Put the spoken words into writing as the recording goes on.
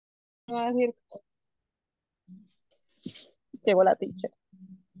va a decir, llegó la teacher.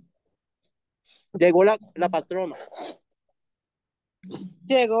 Llegó la patrona.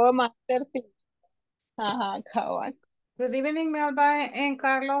 Llegó Master Teacher. Ajá, cabal. Good evening, Melba and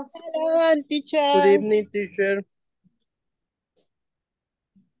Carlos. Hello, Good teacher. evening, teacher.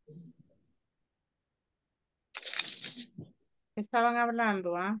 Estaban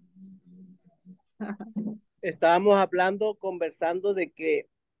hablando, ¿ah? Estábamos hablando, conversando de que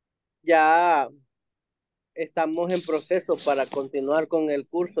ya estamos en proceso para continuar con el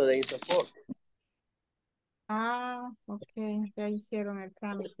curso de ISSS. Ah, ok, ya hicieron el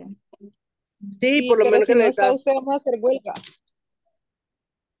trámite. Sí, Sí, por lo pero menos si que no le está das. usted, vamos a hacer huelga.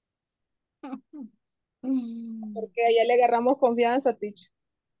 Mm. Porque ya le agarramos confianza, teacher.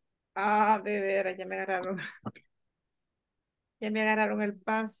 Ah, de veras, ya me agarraron el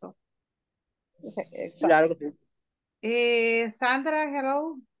paso. Exacto. Claro que sí. Sandra,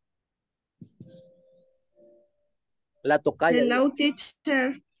 hello. La tocaya. Hello,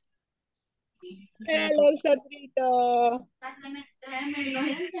 teacher. Hello, Sandrito.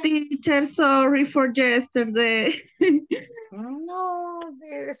 Teacher, sorry for yesterday. No,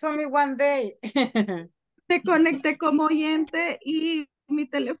 it's only one day. Me conecté como oyente y mi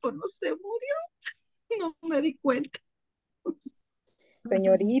teléfono se murió. No me di cuenta.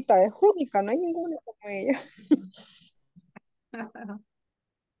 Señorita, es única, no hay ninguna como ella.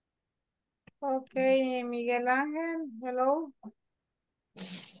 Ok, Miguel Ángel, hello.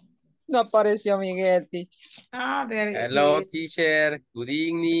 No apareció Miguel, teacher. Ah, there he Hello, is. teacher. Good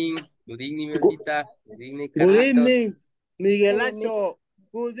evening. Good evening, Good Melvita. Good evening, good Carlitos. evening, Miguelacho.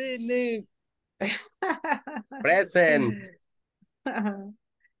 Good evening. Present.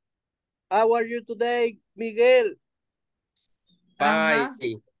 How are you today, Miguel? Fine.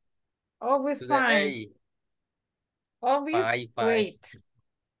 Uh-huh. Always fine. Today. Fine, Always fine.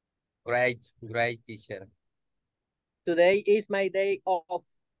 great. Great, teacher. Today is my day off.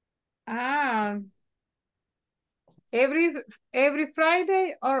 Ah, every every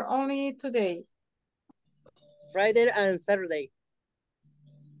Friday or only today? Friday and Saturday.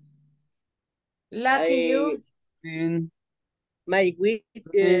 Lucky I you. my week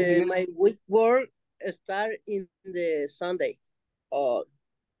Miguel. my week work start in the Sunday. Uh,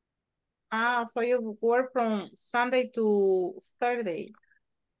 Ah, so you work from Sunday to Thursday.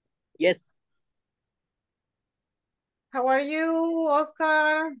 yes. How are you,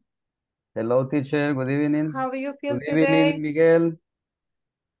 Oscar? Hello, teacher. Good evening. How do you feel Good evening, today? Miguel,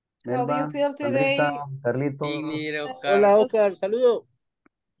 How do you Melba, feel Sandrita, today? Carlitos. Ingles, Oscar. Hola, Oscar. Saludo.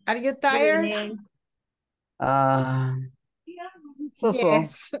 Are you Good tired? evening. Ah, so.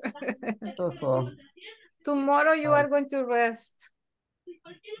 Yes. Uh, Tomorrow you are going to rest.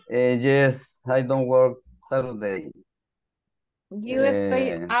 yes, I don't work Saturday. You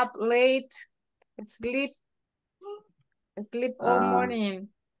stay Uh, up late, sleep, sleep all uh, morning.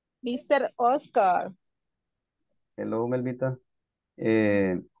 Mr. Oscar. hello, Melvita.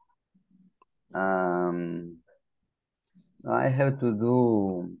 Uh, um, I have to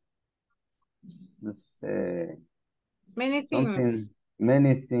do this, Many something, things.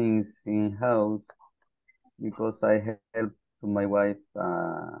 many things in house because I help to my wife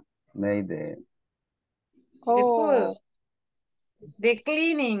made the The Oh, food, the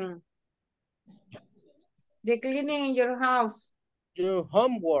cleaning, the cleaning in your house. Your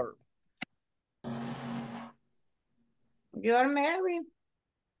homework. You are married.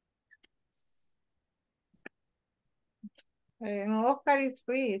 And Oscar is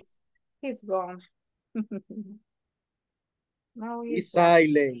free. He's gone. No, he's It's gone.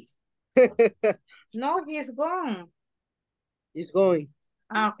 silent. No, he's gone. It's going.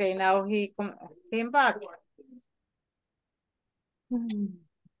 Okay, now he came back.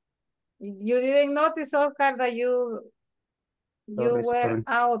 You didn't notice, Oscar, that you were sorry.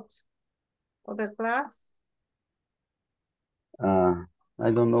 out of the class?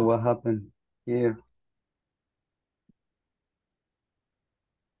 I don't know what happened here.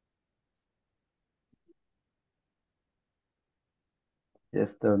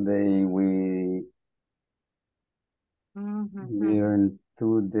 Yesterday we Mm-hmm. went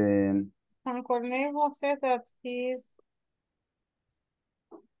to the And Cornejo said that he's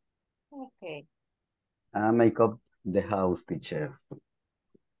okay. make up the house, teacher.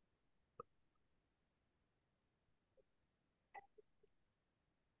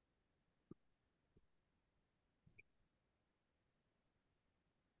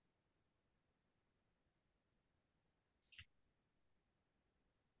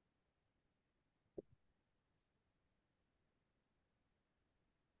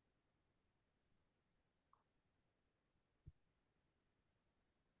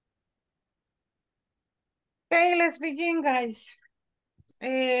 Okay, let's begin, guys.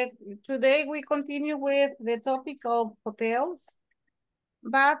 Today we continue with the topic of hotels,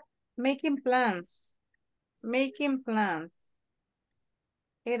 but making plans. Making plans.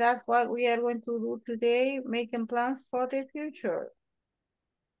 Okay, that's what we are going to do today, making plans for the future.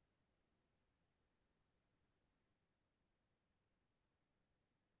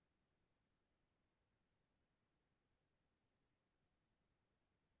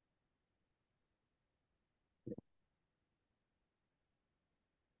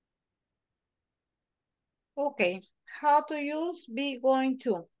 Okay, how to use be going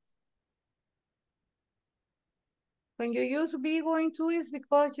to. When you use be going to is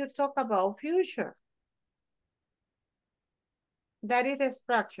because you talk about future. That is the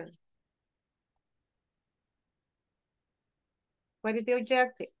structure. What is the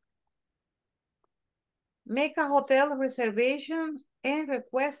objective? Make a hotel reservation and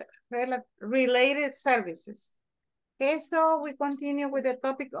request related services. Okay, so we continue with the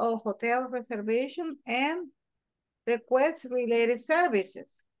topic of hotel reservation and request related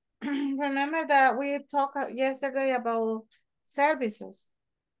services. Remember that we talked yesterday about services,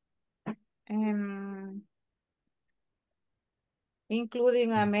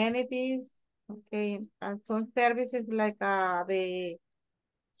 including amenities, okay, and some services like the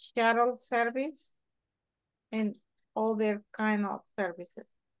shuttle service and other kind of services.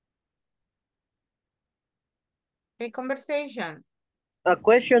 Okay, conversation. A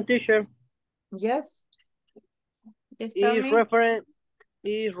question, teacher. Yes. Just tell Is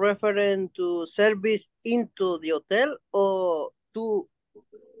me. referring to service into the hotel or to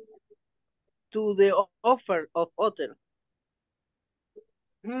the offer of hotel?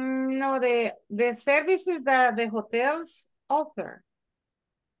 No, the services that the hotels offer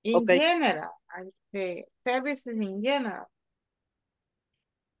in Okay. general, I say services in general.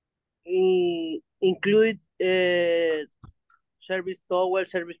 Include service towel,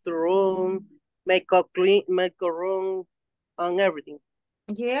 service to room, makeup clean, makeup room, and everything.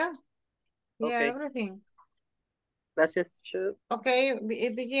 Yeah, yeah, Okay. everything. Gracias, teacher. Okay,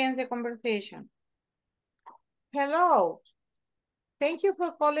 it begins the conversation. Hello, thank you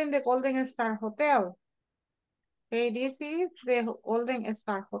for calling the Golden Star Hotel. Okay, this is the Golden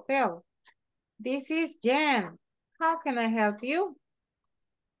Star Hotel. This is Jen. How can I help you?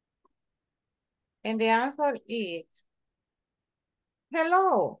 And the answer is,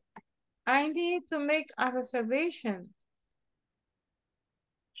 hello, I need to make a reservation.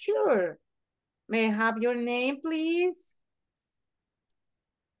 Sure. May I have your name, please?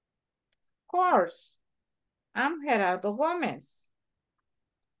 Of course. I'm Gerardo Gomez.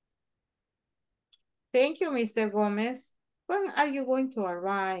 Thank you, Mr. Gomez. When are you going to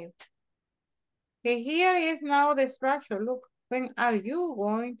arrive? Okay, here is now the structure. Look, when are you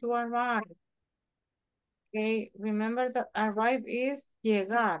going to arrive? Okay, remember that arrive is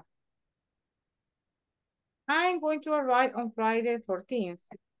llegar. I'm going to arrive on Friday 14th.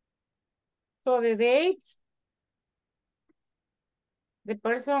 So the date, the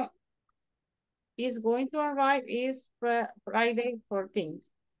person is going to arrive is Friday 14th.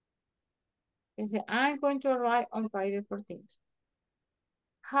 I'm going to arrive on Friday 14th.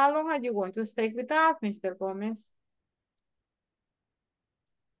 How long are you going to stay with us, Mr. Gomez?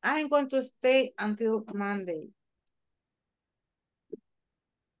 I'm going to stay until Monday.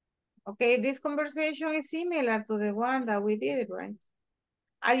 Okay, this conversation is similar to the one that we did, right?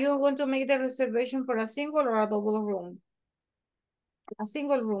 Are you going to make the reservation for a single or a double room? A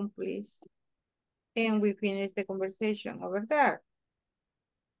single room, please. And we finish the conversation over there.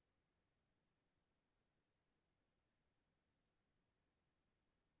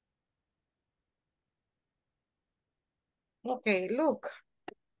 Okay, look.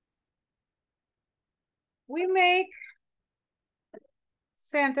 We make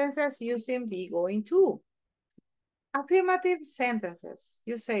sentences using be going to. Affirmative sentences.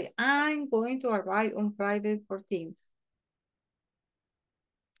 You say, I'm going to arrive on Friday 14th.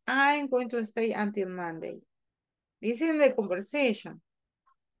 I'm going to stay until Monday. This is the conversation.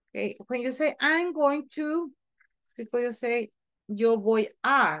 Okay, when you say I'm going to, because you say yo voy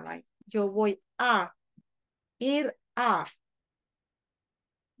a, right? Yo voy a, ir a.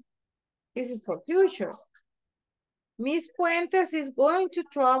 This is for future. Miss Puentes is going to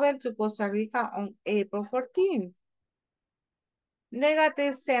travel to Costa Rica on April 14th.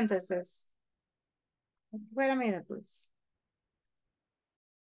 Negative sentences. Wait a minute, please.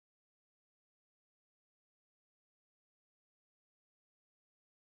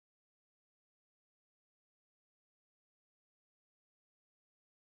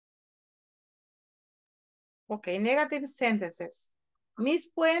 Okay, negative sentences. Miss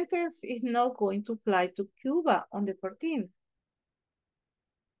Puentes is not going to fly to Cuba on the 14th.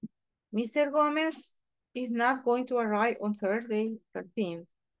 Mr. Gomez is not going to arrive on Thursday, 13th.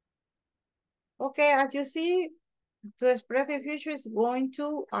 Okay, as you see, to express the future is going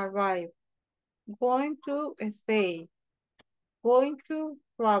to arrive, going to stay, going to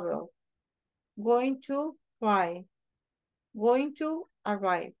travel, going to fly, going to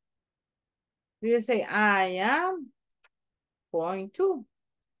arrive. You say, I am going to.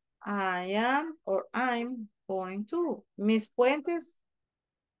 I am or I'm going to. Miss Puentes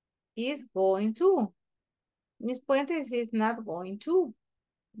is going to. Miss Puentes is not going to.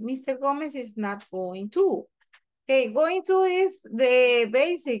 Mr. Gomez is not going to. Okay, going to is the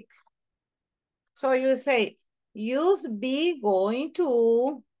basic. So you say, use be going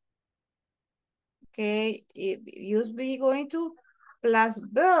to. Okay, use be going to plus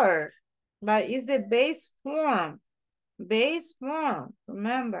verb. But it's the base form. Base form,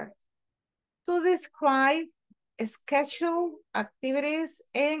 remember. To describe schedule activities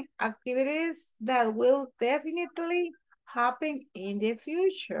and activities that will definitely happen in the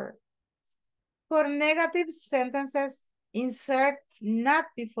future. For negative sentences, insert not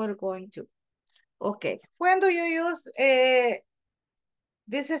before going to. Okay, when do you use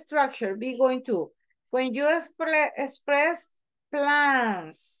this structure, be going to? When you express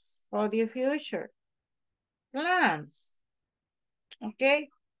plans for the future. Plans. Okay.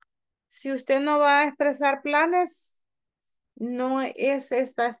 Si usted no va a expresar planes, no es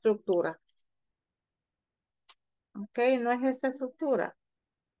esta estructura. Ok, no es esta estructura.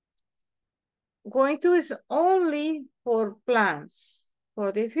 Going to is only for plans,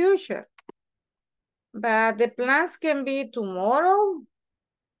 for the future. But the plans can be tomorrow.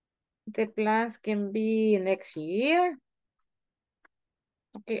 The plans can be next year.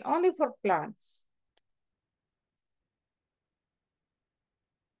 Okay, only for plans.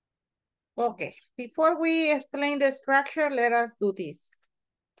 Okay, before we explain the structure, let us do this.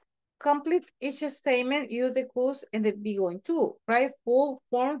 Complete each statement, use the cause and the be going to. Write full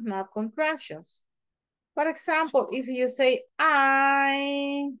form, not contractions. For example, if you say,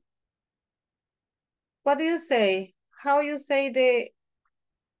 I, what do you say? How you say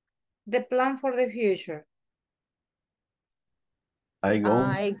the plan for the future? I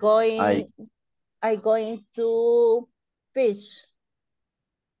going to fish.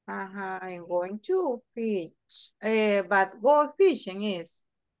 I'm going to fish. But go fishing is.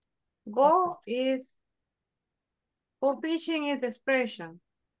 Go is, go fishing is the expression.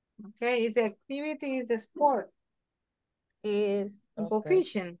 Okay, the activity is the sport. Is Go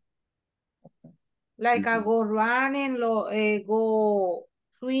fishing. Like I go running, go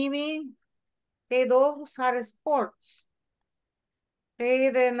swimming. Okay, those are sports. Okay,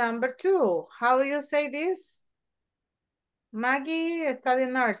 the number 2. How do you say this? Maggie study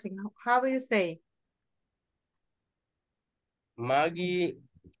nursing. How do you say? Maggie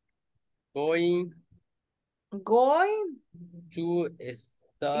going Going to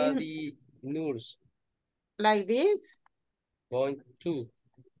study nurse. like this? Going to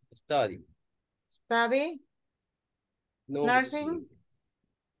study Study nursing. nursing.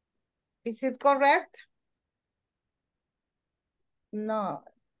 Is it correct? no.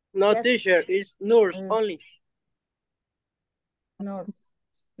 No, Yes. teacher, it's nurse only. Nurse.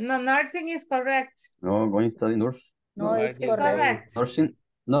 No, nursing is correct. No, going to study nurse. No, it's It's correct.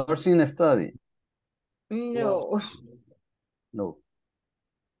 Nursing study. No. No.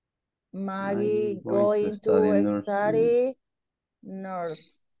 Maggie going going to nursing. study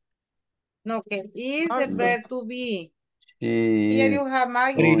nurse. No, okay. Is the Nursing. verb to be. She Here is you have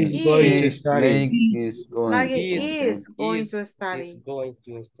Maggie going is. to study. Maggie Okay. is going to study. Is going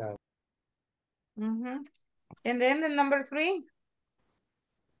to study. And then the number 3.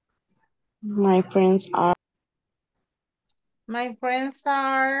 My friends are My friends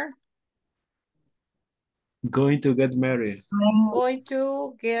are going to get married. going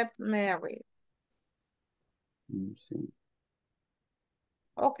to get married.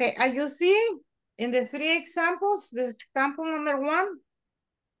 Okay, are you seeing in the 3 examples, the example number 1,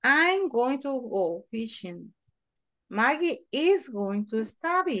 I'm going to go fishing. Maggie is going to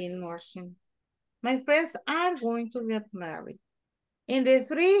study in nursing. My friends are going to get married. In the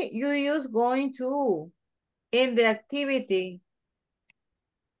 3, you use going to in the activity.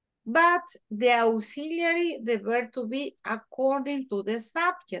 But the auxiliary, the verb to be according to the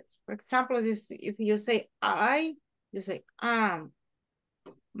subject. For example, if you say I, you say am.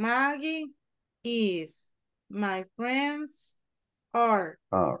 Maggie is. My friends are.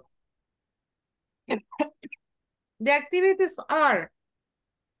 The activities are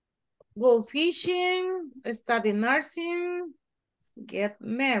go fishing, study nursing, get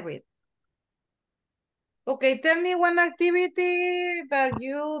married. Okay, tell me one activity that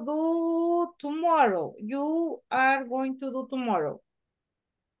you do tomorrow. You are going to do tomorrow.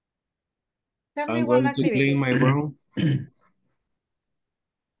 Tell me I'm one going to activity. clean my room.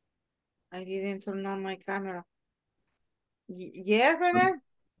 I didn't turn on my camera. Yes, Rene?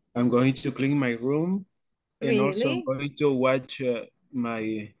 I'm going to clean my room. And also I'm Really? going to watch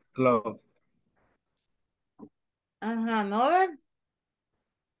my club. Another?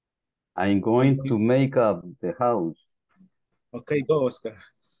 I'm going to make up the house. Okay, go, Oscar.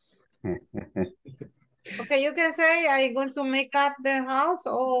 Okay, you can say I'm going to make up the house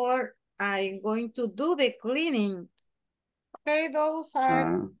or I'm going to do the cleaning. Okay, those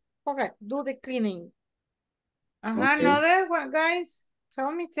are correct. Do the cleaning. Okay. Another one, guys.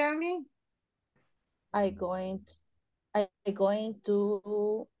 Tell me. I going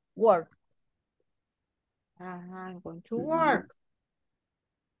to work. I'm going to work.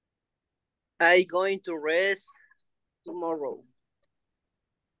 I going to rest tomorrow.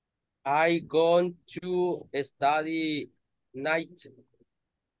 I going to study night.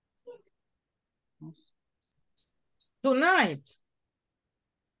 Tonight.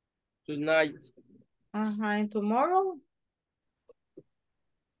 Tonight. And tomorrow?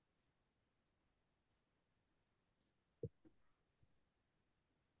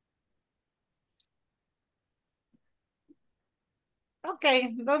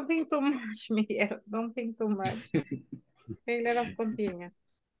 Okay, don't think too much, Miguel. Don't think too much. Okay, let us continue.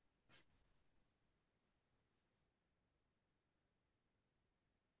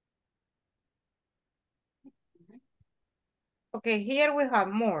 Okay, here we have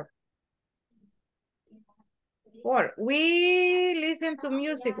more. Or we listen to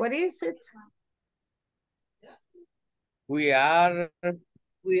music. What is it? We are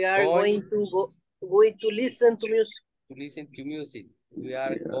going to listen to music. To listen to music. We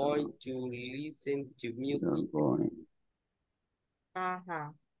are going to listen to music.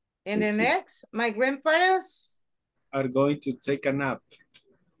 And the next, my grandparents are going to take a nap.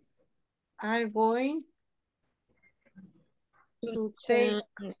 Are going to take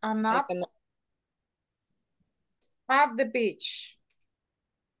a nap at the beach.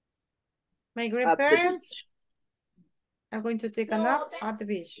 My grandparents are going to take a nap at the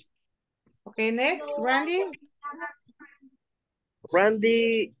beach. Okay, next, Randy.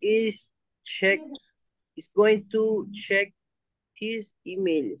 Randy is going to check his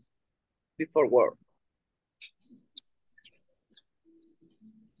email before work.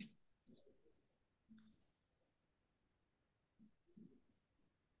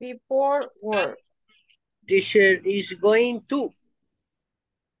 Before work. Teacher is going to.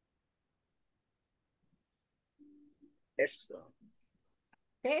 Yes.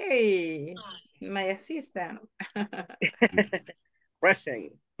 Hey, my assistant.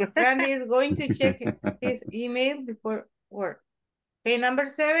 Present. Randy is going to check his email before work. Okay, number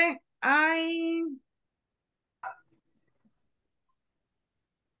 7. I'm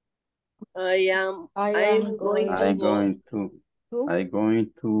going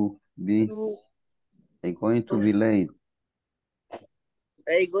to be late.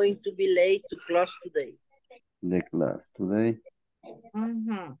 I'm going to be late to class today. The class today.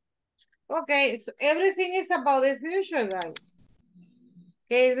 Okay, so everything is about the future, guys.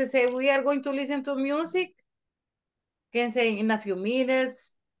 Okay, we say we are going to listen to music. Can say in a few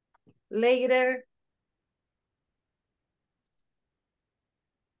minutes, later.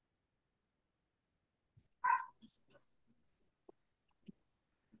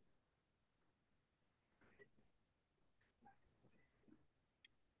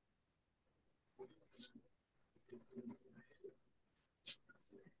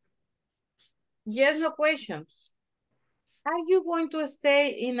 Yes, no questions. Are you going to stay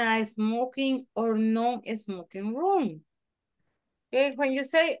in a smoking or non-smoking room? Okay, when you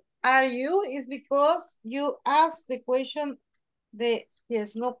say are you, it's because you ask the question, the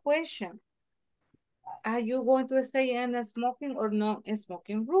yes, no question. Are you going to stay in a smoking or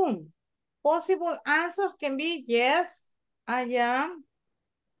non-smoking room? Possible answers can be yes, I am,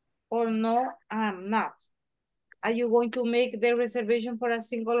 or no, I'm not. Are you going to make the reservation for a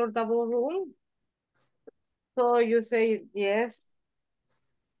single or double room? So you say yes.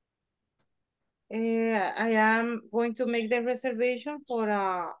 I am going to make the reservation for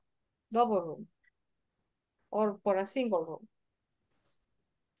a double room or for a single room.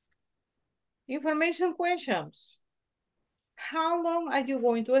 Information questions. How long are you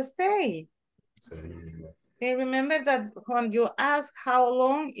going to stay? Okay, remember that when you ask how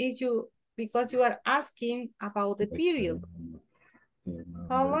long is you, because you are asking about the period.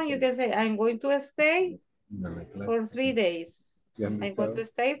 How long you can say, I'm going to stay for 3 days. I'm going to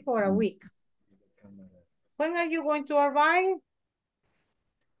stay for a week. When are you going to arrive?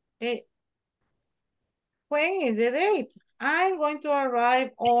 When is the date? I'm going to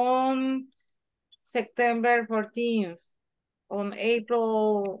arrive on September 14th, on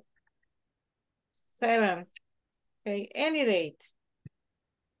April 7th, okay, any date.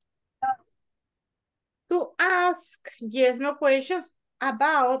 To ask yes, no questions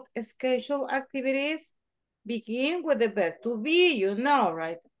about scheduled activities, begin with the verb to be, you know,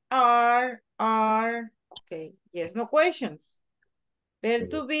 right? Are, okay, yes, no questions.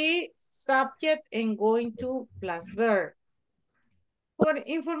 Verb to be, subject, and going to plus verb. For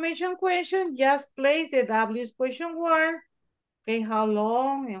information question, just place the W's question word. Okay, how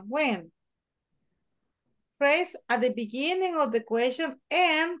long and when. Press at the beginning of the question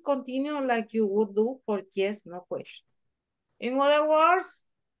and continue like you would do for yes, no question. In other words,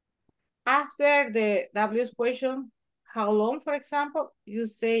 after the W's question, how long, for example, you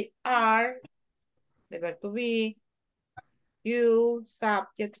say are, the verb to be, you,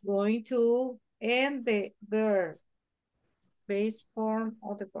 subject, going to, and the verb, base form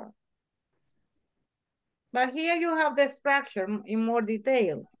of the verb. But here you have the structure in more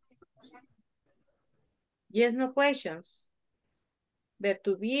detail. Yes, no questions. Verb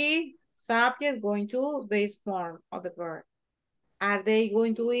to be, subject, going to, base form of the verb. Are they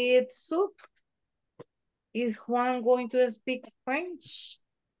going to eat soup? Is Juan going to speak French?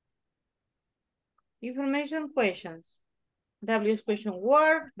 Information questions. W's question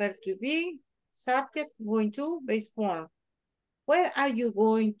word, verb to be, subject, going to, base form. Where are you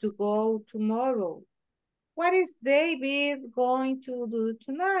going to go tomorrow? What is David going to do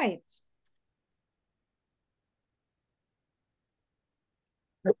tonight?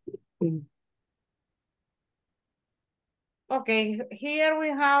 Okay, here we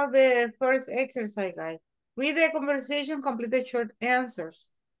have the first exercise, guys. Read the conversation, complete the short answers.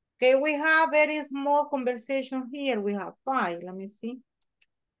 Okay, we have very small conversation here. We have 5. Let me see.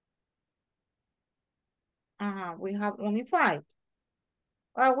 We have only 5.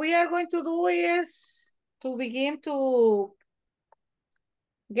 What we are going to do is to begin to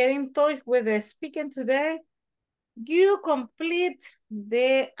get in touch with the speaking today. You complete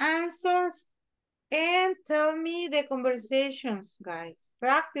the answers and tell me the conversations, guys.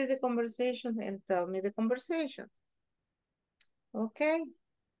 Practice the conversation and tell me the conversation. Okay.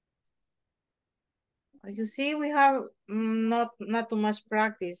 You see, we have not too much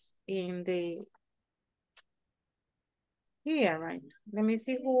practice in the here, right? Let me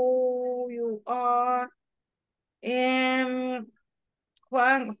see who you are.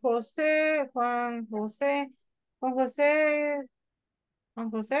 Juan Jose, Juan Jose, Juan Jose,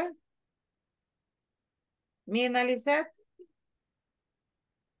 Juan Jose. Mina Lisette.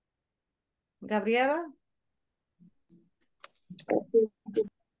 Gabriela.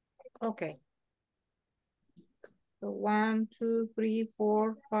 Okay. So 1, 2, 3,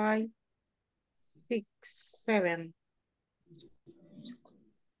 4, 5, 6, 7.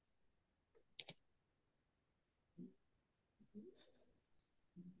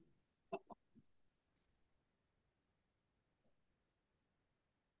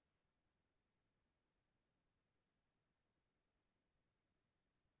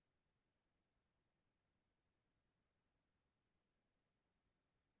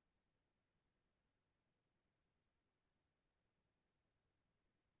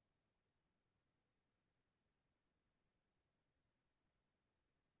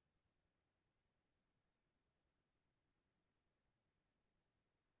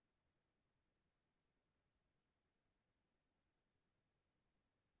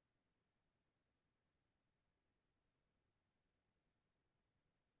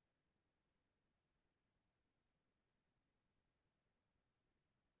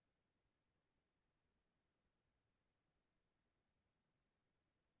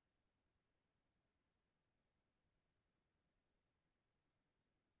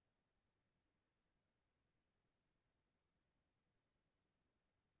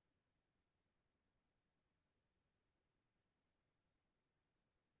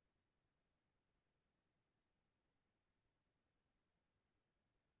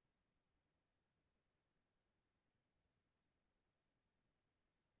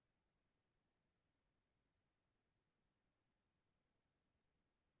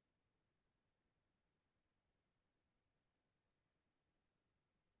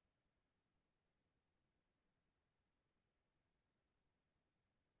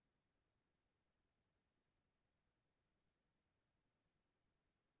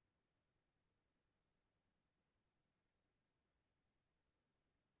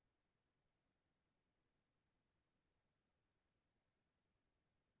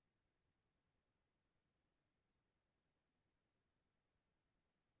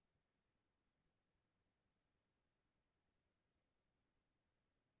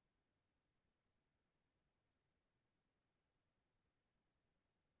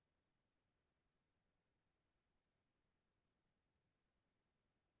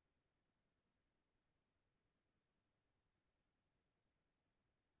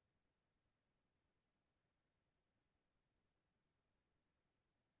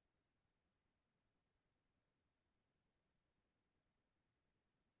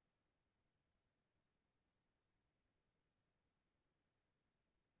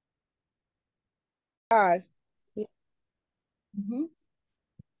 Are. Ujú.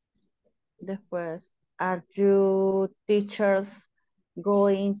 Después, are you teachers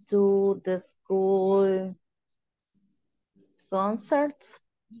going to the school concerts?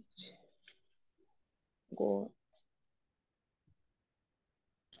 Go.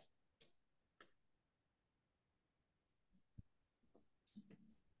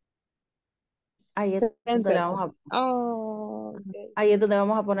 Ahí es donde le Center. vamos a, Oh, okay. ahí es donde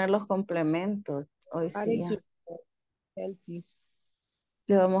vamos a poner los complementos. Hoy Are sí you ya. helping?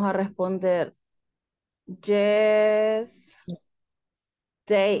 Le vamos a responder yes,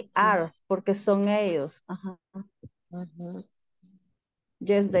 they are, porque son ellos. Ajá. Ajá.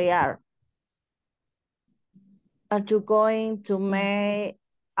 Yes, they are. Are you going to make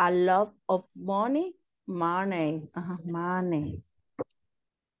a lot of money? Money. Ajá, money.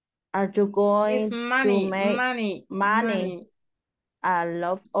 Are you It's going to money, make money, money? money. A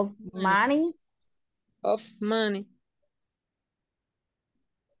lot of Money. money? Of money.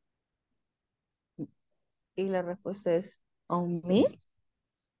 Y la respuesta es on me.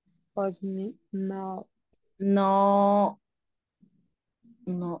 Of me. No. No,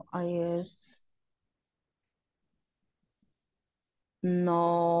 no, ahí es.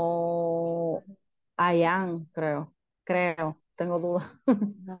 No, I am, creo, tengo duda.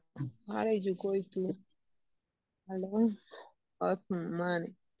 No. Are you going to a lot of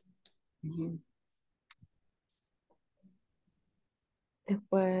money? Ujú.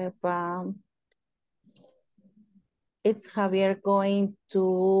 Después va, is Javier going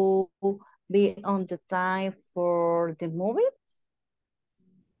to be on the time for the movie?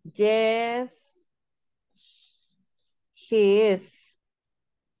 Yes, he is.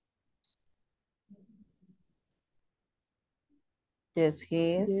 Yes,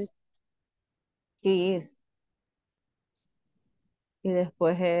 he Yes. is. He is. Y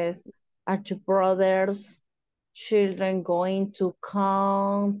después es, are your brothers children going to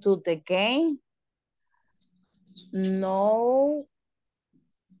come to the game? No.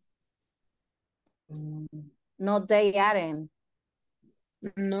 No, they aren't.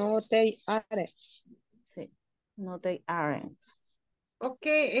 No, they are. Sí, no, they aren't. Ok,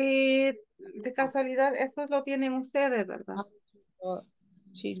 de casualidad, estos lo tienen ustedes, ¿verdad?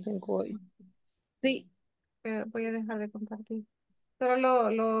 Children going. Sí. Voy a dejar de compartir. Pero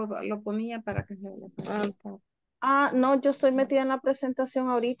lo ponía para que se le Ah, facilitara. Ah, no, yo estoy metida en la presentación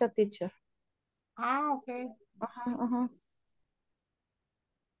ahorita, teacher. Ah, ok. Ajá, ajá.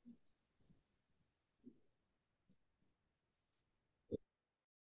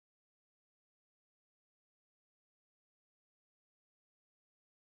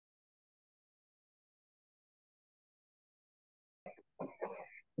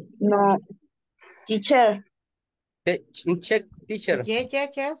 No, teacher, Check, teacher. Yes,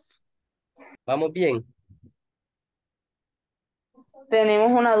 yes, yes. Vamos bien.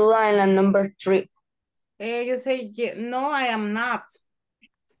 tenemos una duda en la number 3. You say, no, I am not.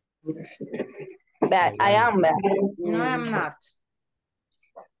 That I am that. No, I am not.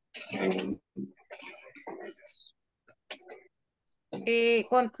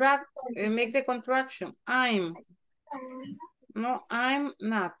 Contract, make the contraction. I'm. No, I'm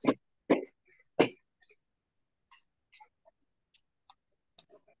not.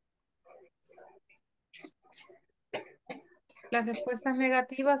 Las respuestas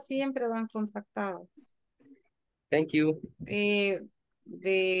negativas siempre van contractadas. Thank you. The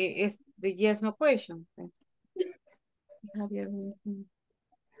yes, no question.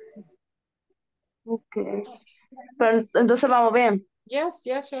 Okay. Pero, entonces vamos bien. Yes,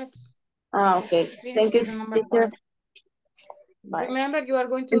 yes, yes. Ah, ok. Finish Thank you, with the number teacher. 5. Bye. Remember, you are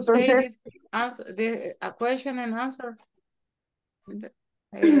going to say Entonces, this answer, a question and answer.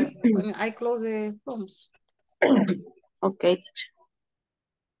 When I close the rooms. ok, teacher.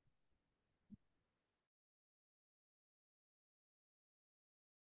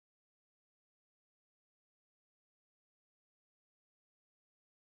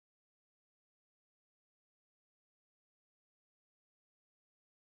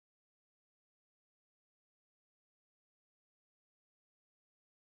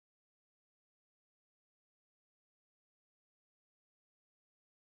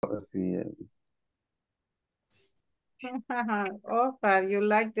 Sí, Oscar, you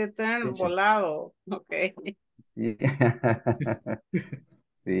like the term teacher. volado. Okay. Sí.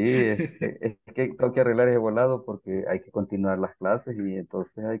 Sí, es que tengo que arreglar ese volado porque hay que continuar las clases y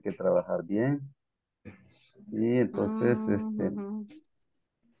entonces hay que trabajar bien. Y entonces, Mhm.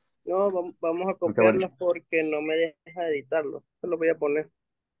 No, vamos a porque ahorita, copiarlas porque no me deja editarlo. Se lo voy a poner.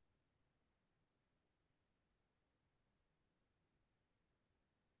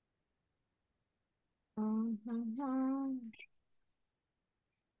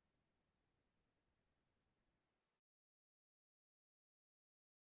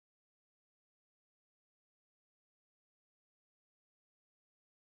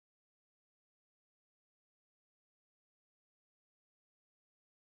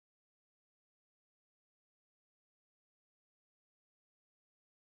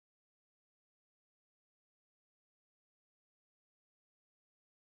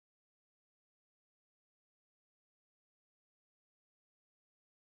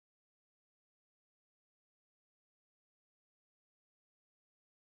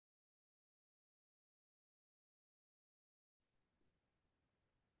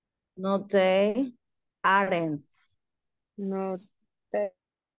 No, they aren't. No, they,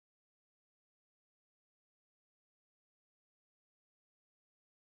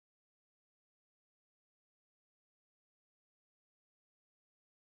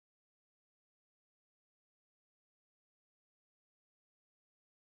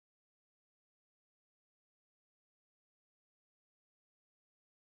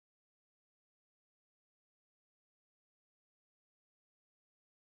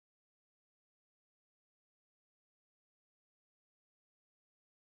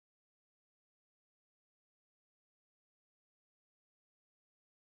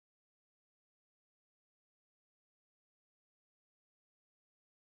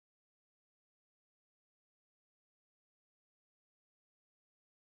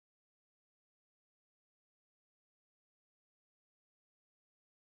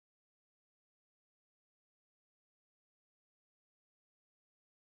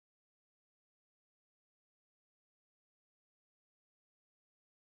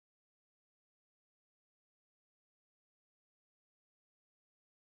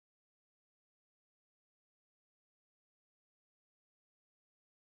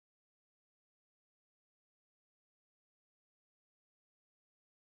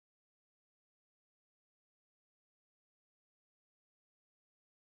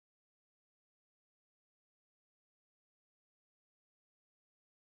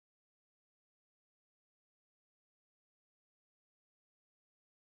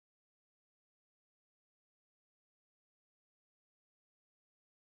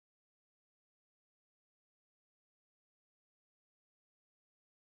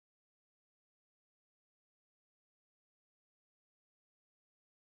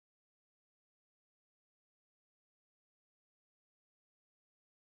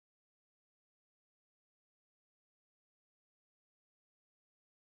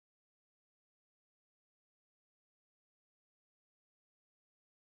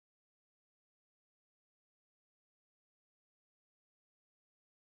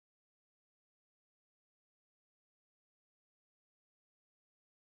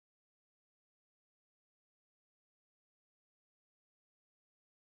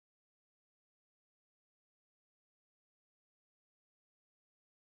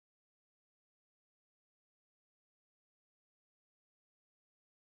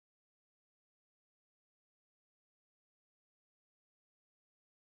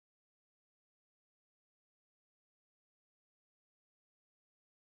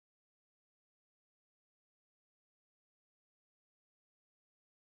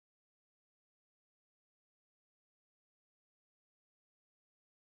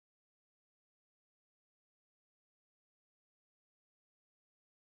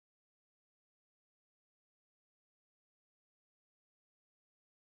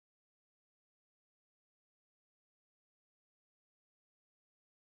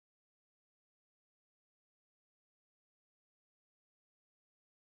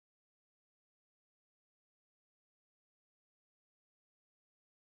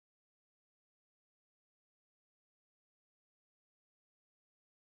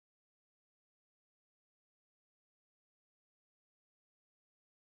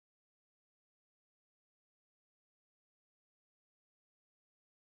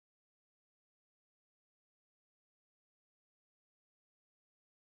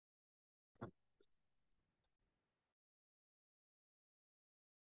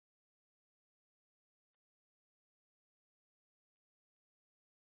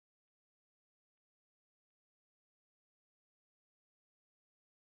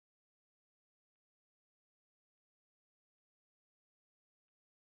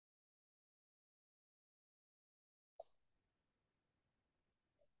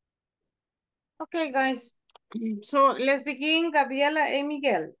 Okay, guys. So let's begin, Gabriela and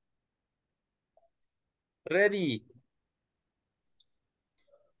Miguel. Ready.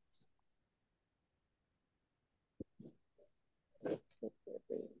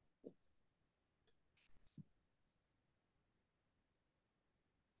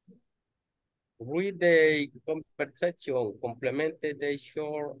 Read the conversation. Complemente the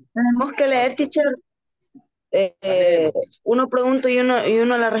short Tenemos que leer, answer. teacher, La leemos, teacher. uno pregunto y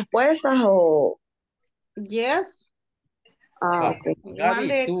uno las respuestas o... Yes. Ah, Ah, ok. One Gaby,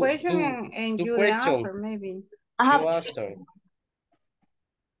 the two, question two, and two you the question. answer, maybe. You Ajá, answer.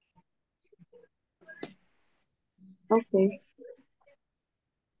 ok.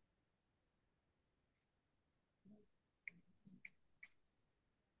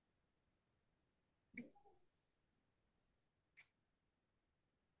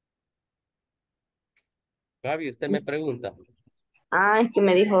 Gaby, usted me pregunta. Ah, es que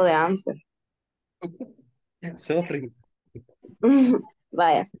me dijo de answer. Sorry.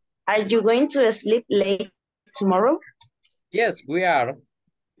 Vaya. Are you going to sleep late tomorrow? Yes, we are.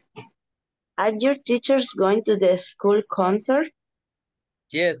 Are your teachers going to the school concert?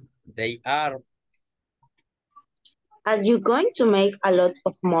 Yes, they are. Are you going to make a lot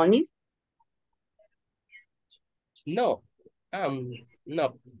of money? No.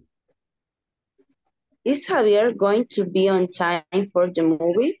 No. Is Javier going to be on time for the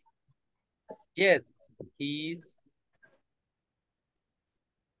movie? Yes, he's.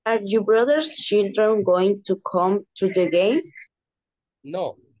 Are your brother's children going to come to the game?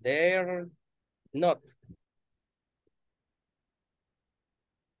 No, they're not.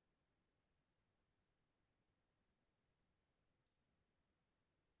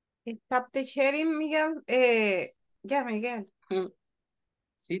 Stop the sharing, Miguel. Yeah, Miguel.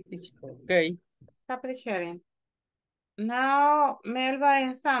 Sí, teacher. Okay. Stop the sharing. Now, Melba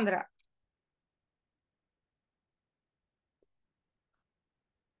and Sandra.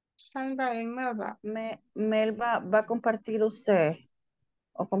 Sandra and Melba. Melba, ¿va a compartir usted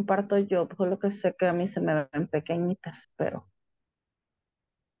o comparto yo? Por lo que sé que a mí se me ven pequeñitas, pero.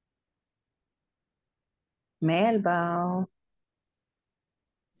 Melba.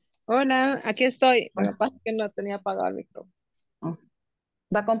 Hola, aquí estoy. Lo que Ah, pasa es que no tenía apagado el micrófono. ah.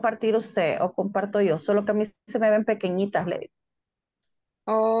 ¿Va a compartir usted o comparto yo? Solo que a mí se me ven pequeñitas, le digo.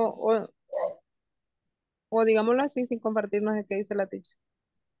 O, o digámoslo así, sin compartir, no sé qué dice la teacher.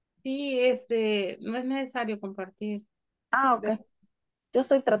 Sí, no es necesario compartir. Ah, ok. Yo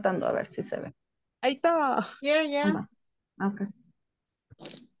estoy tratando a ver si se ve. Ahí está. Yeah, yeah. Va. Ok.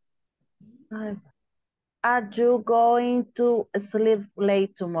 Ay. Are you going to sleep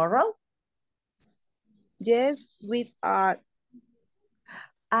late tomorrow? Yes, we are.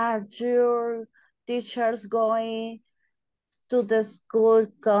 Are your teachers going to the school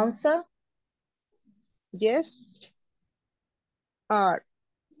concert? Yes, are.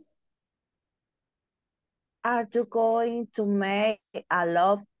 Are you going to make a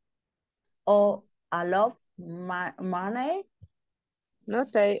lot of money? No,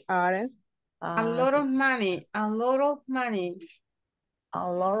 they aren't. A lot Sí, of money. A lot of money.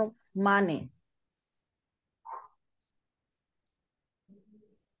 a lot of money.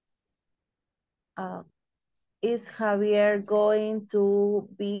 Uh, is Javier going to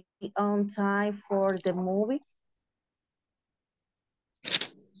be on time for the movie?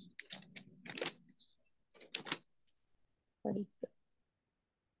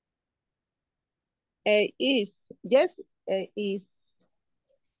 Is. Yes, is.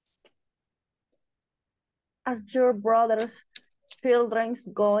 Are your brother's children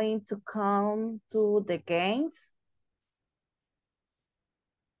going to come to the games?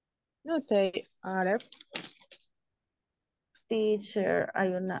 No, they aren't. Teacher,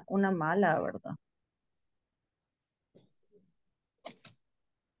 hay una mala, ¿verdad?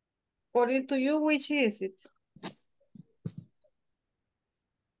 According to you, which is it?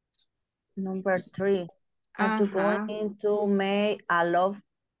 Number 3. Are you Ajá. going to make a lot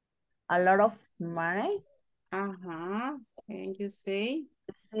of money? Ajá. Can you say?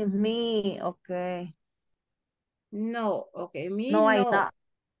 It's me, okay. No. Okay, me No, I no. not.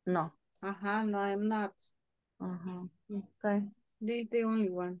 No. Ajá, no, I'm not. Okay. This is the only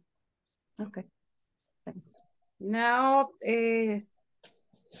one. Okay. Thanks. Now,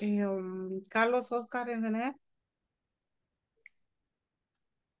 Carlos, Oscar, and René.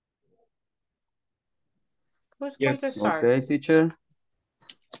 Who's going to Yes. start? Okay, teacher.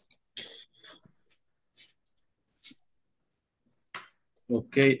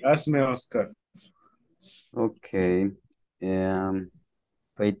 Okay, hazme Oscar. Okay.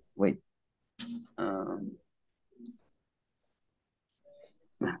 Wait.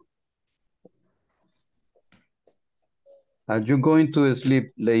 Are you going to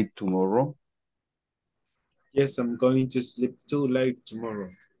sleep late tomorrow? Yes, I'm going to sleep too late tomorrow.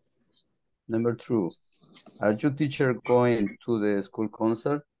 Number 2. Are your teacher going to the school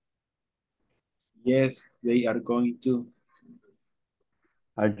concert? Yes, they are going to.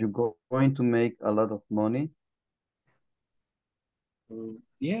 Are you going to make a lot of money?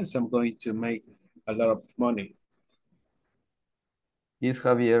 Yes, I'm going to make a lot of money. Is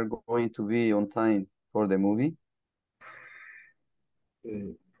Javier going to be on time for the movie?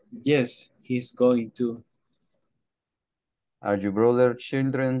 Yes, he's going to. Are your brother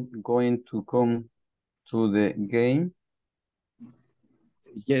children going to come to the game?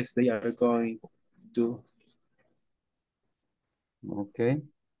 Yes, they are going to. Ok.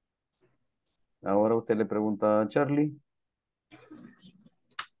 Ahora usted le pregunta a Charlie.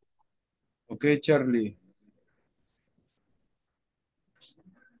 Okay, Charlie.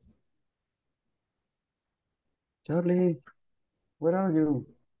 Charlie, where are you?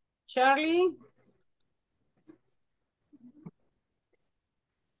 Charlie,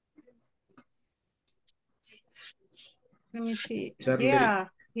 let me see. Charlie. Yeah,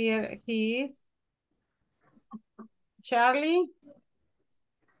 here he is. Charlie.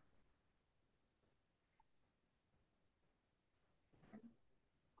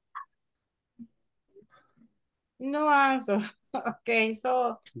 No answer. Okay,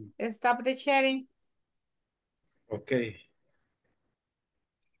 so stop the sharing. Okay.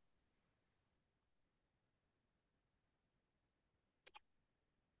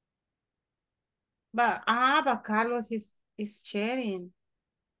 But Carlos is sharing.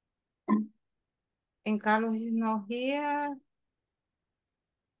 And Carlos is not here.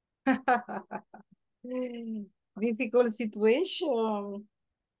 Difficult situation.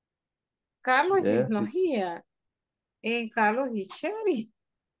 Carlos is Yes. not here. And Carlos is sharing.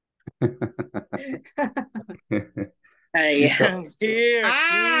 I am here,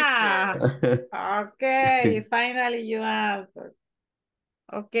 Ah, teacher. okay. Finally you answered.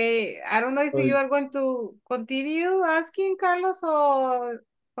 Okay, I don't know if you are going to continue asking Carlos or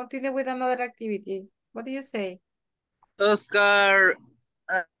continue with another activity. What do you say? Oscar,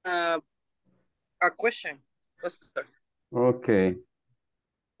 a question. Oscar. Okay.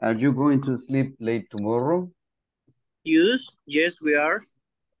 Are you going to sleep late tomorrow? Yes, we are.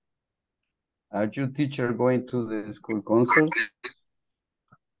 Are your teacher going to the school concert?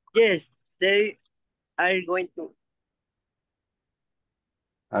 Yes, they are going to.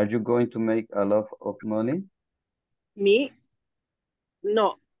 Are you going to make a lot of money? Me?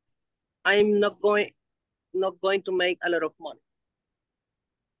 No, I'm not going to make a lot of money.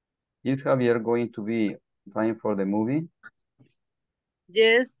 Is Javier going to be on time for the movie?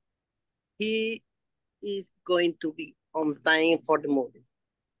 Yes, he is going to be on time for the movie.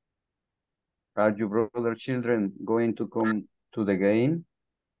 Are your brother children going to come to the game?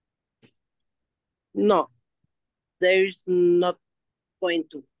 No, there's not going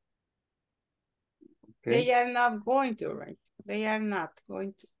to. Okay. They are not going to, right? They are not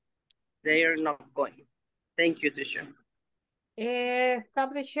going to. They are not going. Thank you, teacher.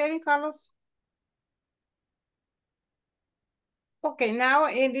 Stop the sharing, Carlos. Okay, now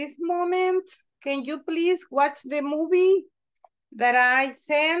in this moment, can you please watch the movie that I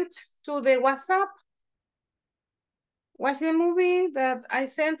sent to the WhatsApp? Watch the movie that I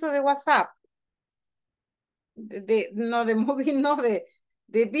sent to the WhatsApp. The movie, no, the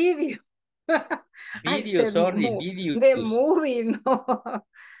video. I Video, said sorry, the videos. movie, no.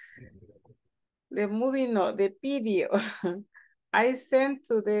 The movie, no, the video. I sent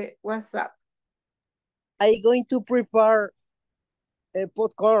to the WhatsApp. I'm going to prepare a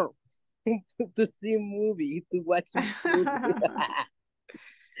popcorn to see movie, to watch movie.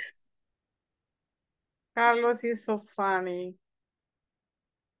 Carlos is so funny.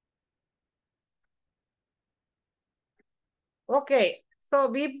 Okay, so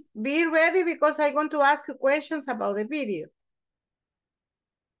be ready because I'm going to ask you questions about the video.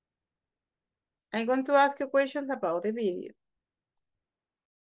 I'm going to ask you questions about the video.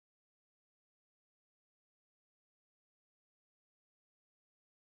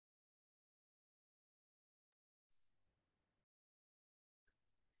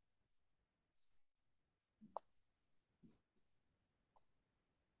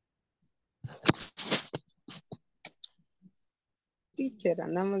 Teacher,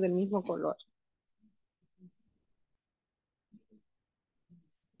 andamos del mismo color.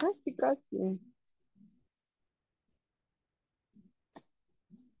 Casi, casi.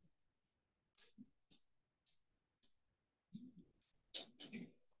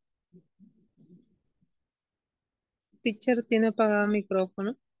 Teacher, ¿tiene apagado el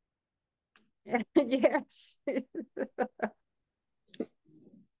micrófono? Yes.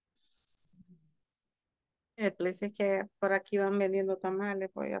 Please, es que por aquí van vendiendo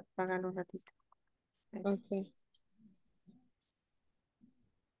tamales, voy a apagar un ratito. Ok.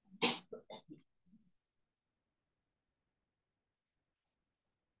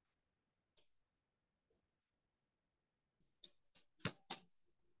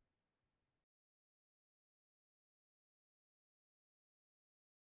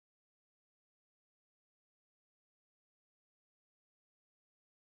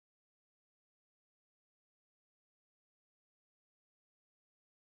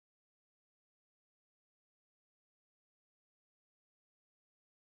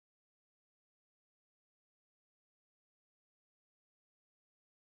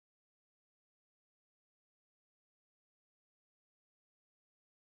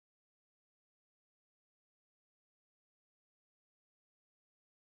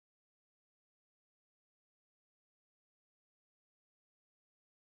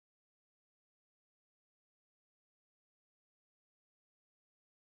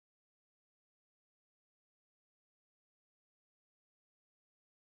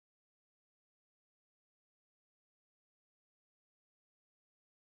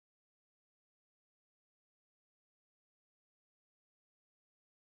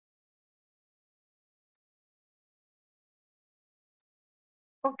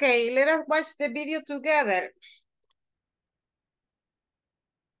 Okay, let us watch the video together.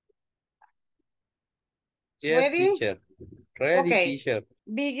 Yes, Ready? teacher. Ready, Okay. teacher.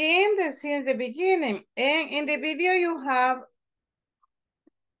 Begin since the beginning. And in the video you have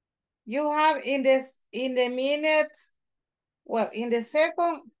in the minute, well, in the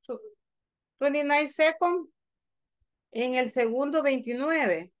second, 29 seconds, en el segundo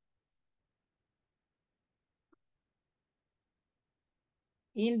 29.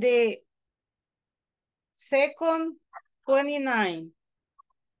 In the second 29.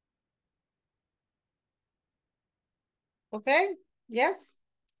 Okay, yes.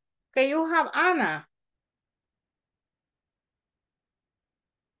 Okay, you have Anna.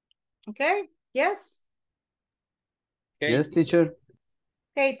 Okay, yes. Okay. Yes, teacher.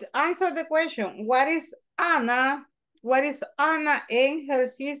 Okay, to answer the question, what is Anna and her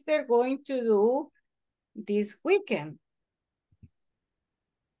sister going to do this weekend?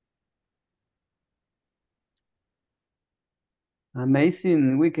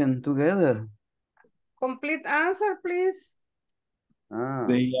 Amazing weekend together. Complete answer, please. Ah,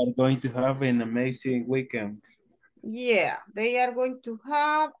 They are going to have an amazing weekend. Yeah, they are going to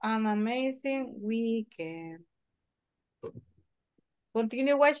have an amazing weekend.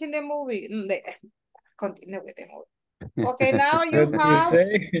 Continue watching the movie. Continue with the movie. Okay, now What you did you have,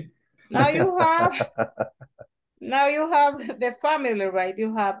 say? now you have, now you have the family, right?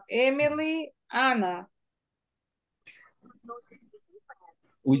 You have Emily, Anna.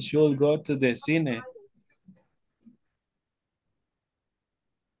 We should go to the cine.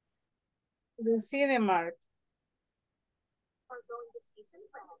 The cinema.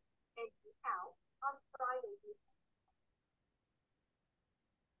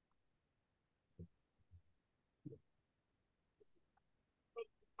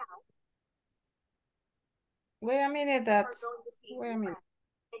 Wait a minute, wait a minute.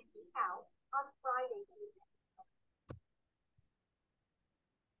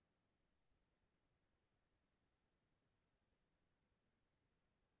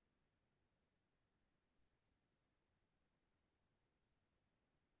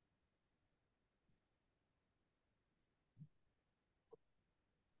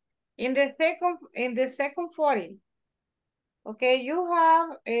 In the second 40, okay, you have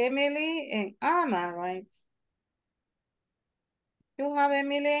Emily and Anna, right? You have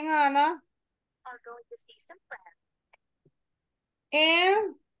Emily and Anna. Are going to see some friends.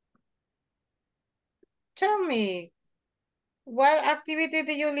 And tell me, what activity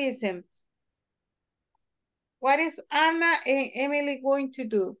did you listen? What is Anna and Emily going to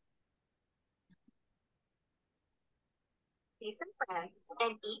do? See some friends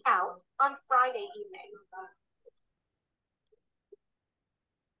and eat out on Friday evening.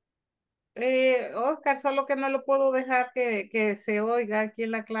 Oscar, solo que no lo puedo dejar que se oiga aquí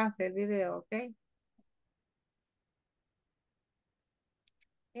en la clase el video, ¿ok?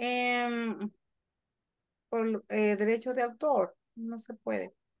 Por derecho de autor, no se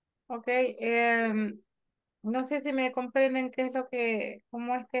puede. Ok, no sé si me comprenden qué es lo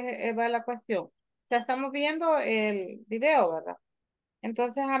cómo es que va la cuestión. O sea, estamos viendo el video, ¿verdad?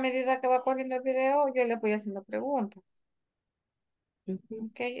 Entonces, a medida que va corriendo el video, yo le voy haciendo preguntas.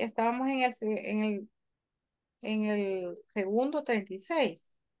 Ok, estábamos en el segundo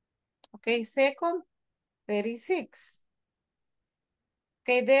 36. Ok, second 36.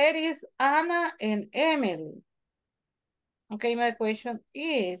 Okay, there is Anna and Emily. Okay, my question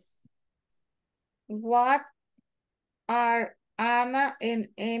is, what are Anna and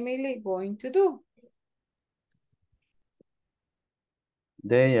Emily going to do?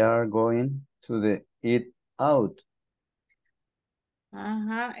 they are going to the eat out.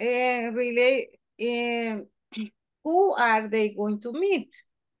 Who are they going to meet?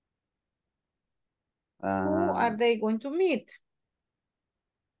 Who are Ah, they going to meet?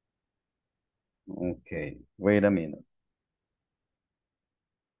 okay, wait a minute.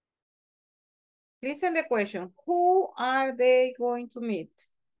 Listen the question. Who are they going to meet?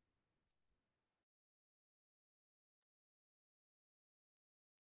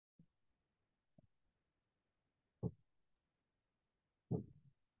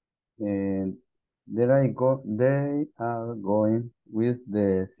 And they are going with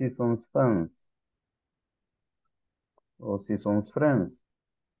the season's fans or season's friends.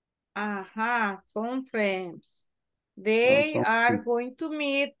 Some friends. or They some are people. going to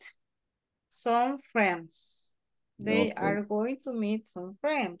meet some friends. They Okay. are going to meet some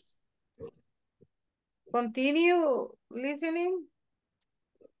friends. Continue listening.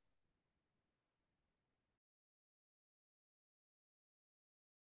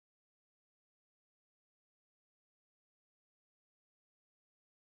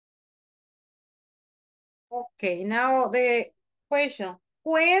 Okay, now the question.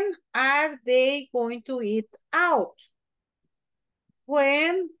 When are they going to eat out?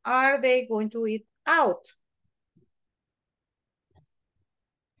 When are they going to eat out?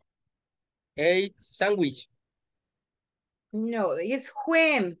 Eight sandwich. No, it's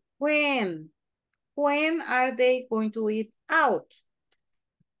when. When are they going to eat out?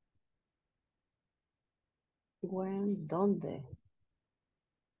 When, ¿dónde?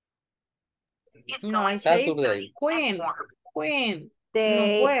 No, I say Saturday. when, no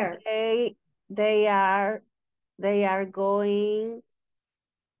They, where. they are going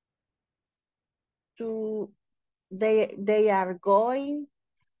to, they are going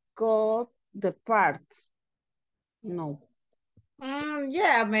go the part. No.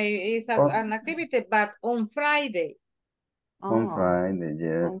 Yeah, maybe it's an activity, but on Friday. On Oh, Friday,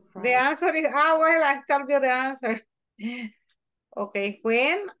 yes. on The Friday. answer is, well, I told you the answer. Okay,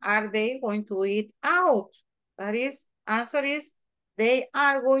 when are they going to eat out? That is, answer is, they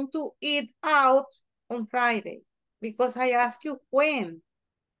are going to eat out on Friday. Because I asked you when.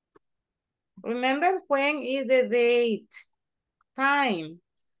 Remember, when is the date, time.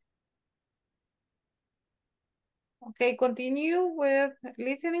 Okay, continue with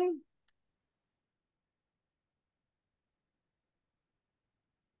listening.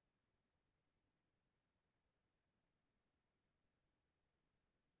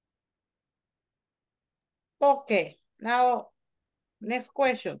 Okay, now next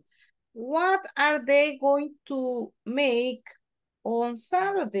question. What are they going to make on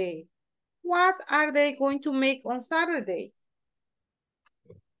Saturday? What are they going to make on Saturday?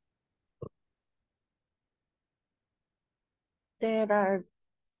 They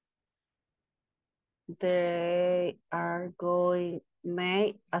are going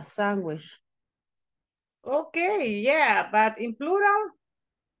make a sandwich. Okay, yeah, but in plural?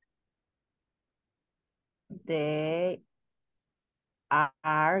 They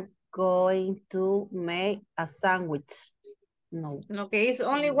are going to make a sandwich. No. Okay, it's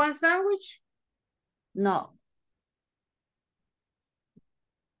only one sandwich? No.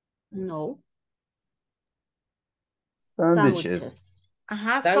 No. Sandwiches.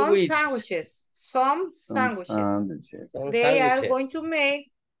 Some Sandwich. sandwiches. Some Some sandwiches. sandwiches. Son They are sandwiches. going to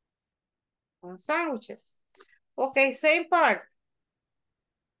make some sandwiches. Okay, same part.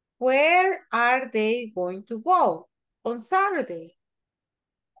 Where are they going to go on Saturday?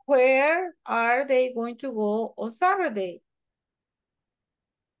 Where are they going to go on Saturday?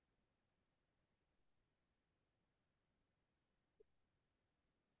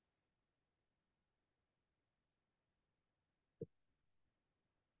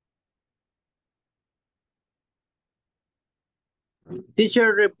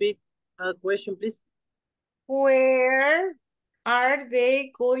 Teacher, repeat a question, please. Where are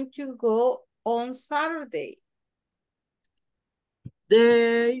they going to go on Saturday?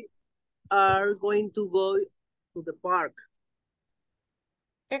 They are going to go to the park.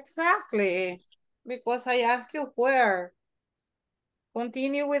 Exactly, because I asked you where.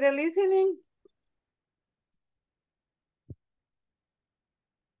 Continue with the listening.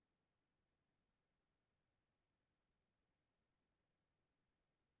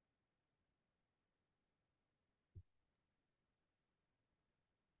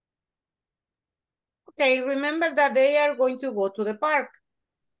 Okay, remember that they are going to go to the park.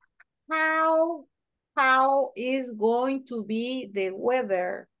 How is going to be the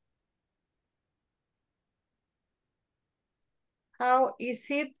weather? How is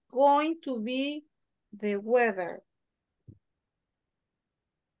it going to be the weather?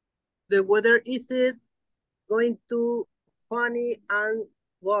 The weather is it going to funny and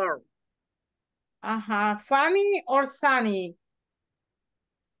warm. Funny or sunny?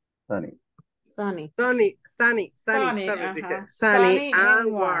 Sunny. Sunny. Sunny. Sunny, Teacher. Sunny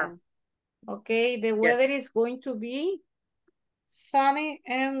and warm. warm. Okay, the weather is going to be sunny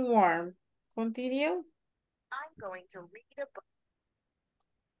and warm. Continue. I'm going to read a book.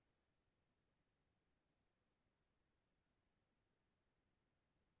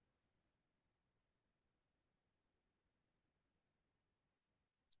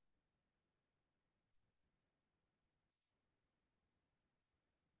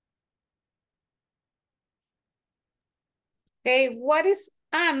 Okay, what is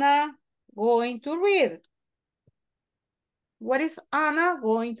Anna going to read? What is Anna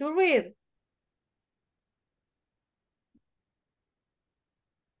going to read?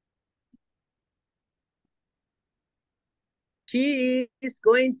 She is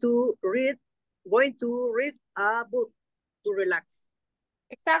going to read a book to relax.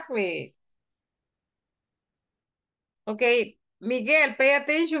 Exactly. Okay, Miguel, pay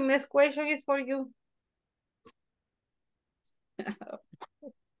attention. Next question is for you.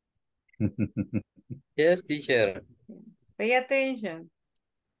 Yes, teacher. Pay attention.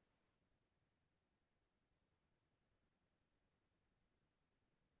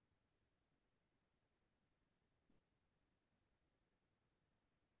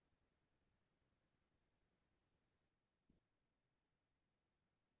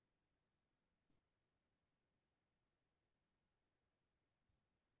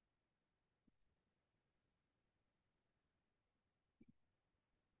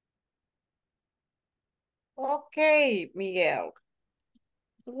 Okay, Miguel.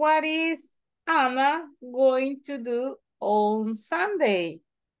 What is Anna going to do on Sunday?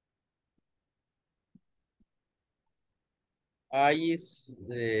 Is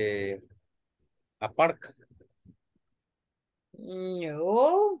a park.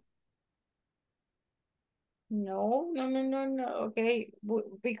 No. No. Okay,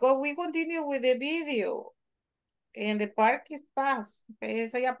 because we continue with the video. And the park is past. Okay,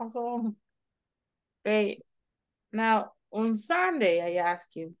 eso ya pasó. Okay, now on Sunday, I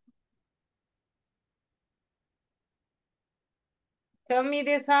ask you. Tell me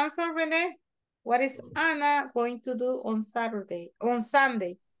this answer, Renee. What is Anna going to do on Saturday, on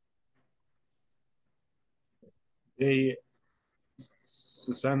Sunday? Hey,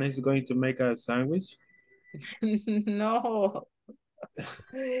 Susanna is going to make a sandwich. No,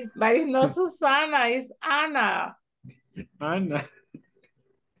 but it's not Susana, it's Anna. Anna.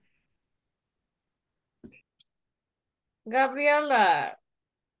 Gabriela,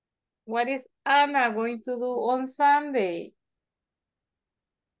 what is Anna going to do on Sunday?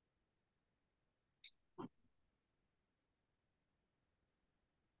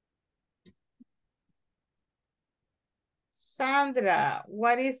 Sandra,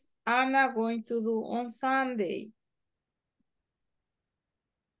 what is Anna going to do on Sunday?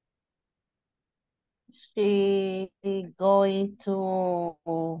 She going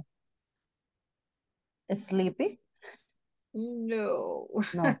to sleepy? No.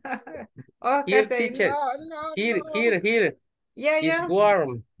 No. Oscar Here, say teacher. no. Here. Yeah, It's yeah.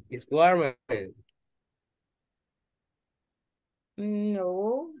 warm. It's warm.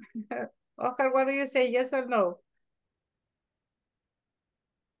 No. Oscar, what do you say, yes or no?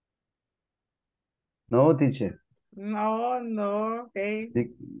 No, teacher. No, okay.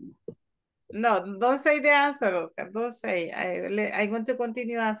 Sí. No, don't say the answer, Oscar. Don't say. I'm going to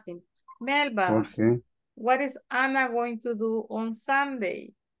continue asking. Melba, Okay. what is Anna going to do on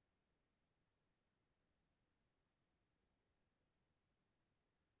Sunday?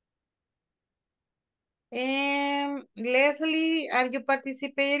 Leslie, are you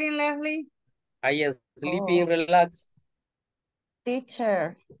participating, Leslie? I am sleeping, Oh, relax.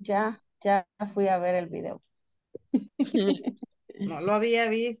 teacher, ya fui a ver el video. No lo había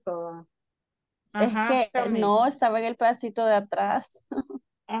visto. Es Ajá, que tell me. no, estaba en el pedacito de atrás.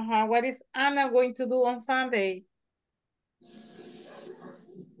 Ajá, what is Anna going to do on Sunday?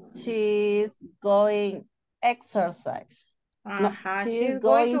 She's going exercise. No, Ajá, she's she's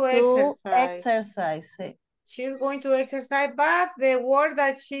going going to to exercise. exercise. Sí. She's going to exercise, but the word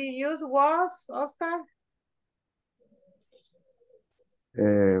that she used was, Oscar?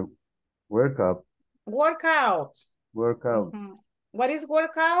 Workout. Workout. Workout. What is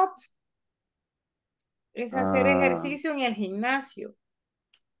workout? Es hacer Ah, ejercicio en el gimnasio.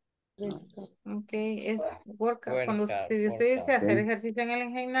 Ok, es workout. Cuando usted dice hacer okay. ejercicio en el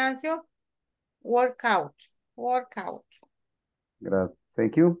gimnasio, workout. Workout.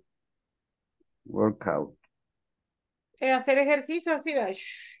 Thank you. Workout. Hacer ejercicio así.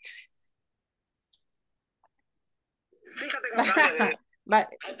 But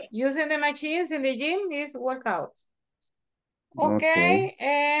using the machines in the gym is workout. Okay,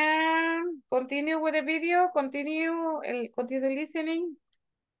 and continue with the video. Continue listening.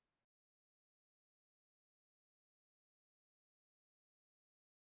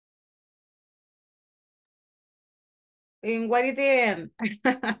 And what is the end?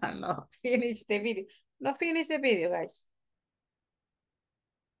 No, finish the video. No, finish the video, guys.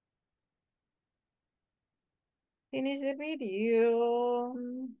 Finish the video.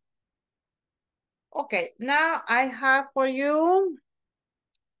 Okay, now I have for you.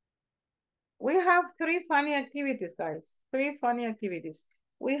 We have 3 funny activities, guys. 3 funny activities.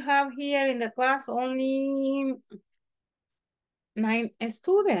 We have here in the class only 9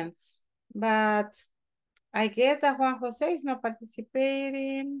 students, but I guess that Juan Jose is not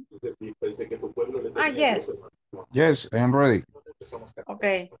participating. Yes. Yes, I am ready.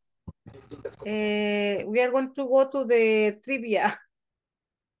 Okay. We are going to go to the trivia.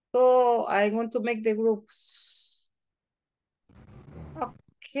 So I'm going to make the groups.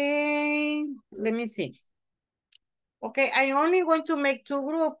 Okay. Let me see. Okay, I'm only going to make 2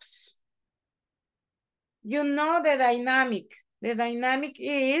 groups. You know the dynamic. The dynamic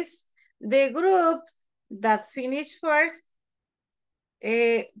is the group that finish first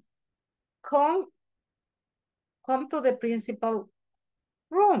come to the principal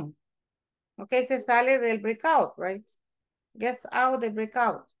room. Okay, se sale del breakout, right? Gets out the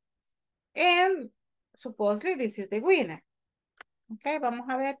breakout. And supposedly this is the winner. Okay, vamos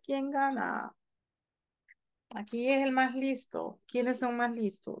a ver quién gana. Aquí es el más listo. ¿Quiénes son más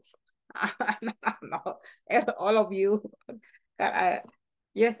listos? No, all of you.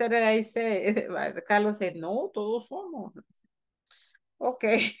 Yesterday I said, Carlos said, no, todos somos.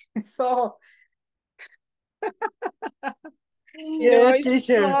 Okay, so. Yes,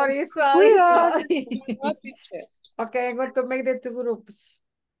 teacher. Sorry. We are. No, teacher. Okay, I'm going to make the 2 groups.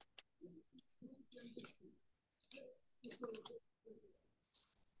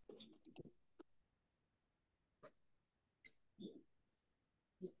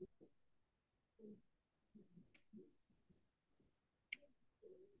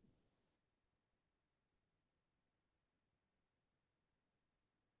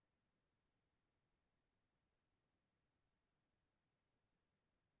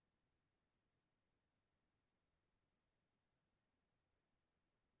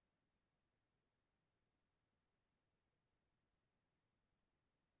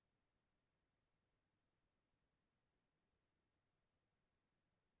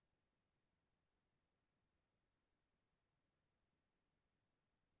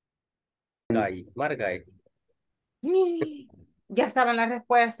 Guy, Margay. Ya saben las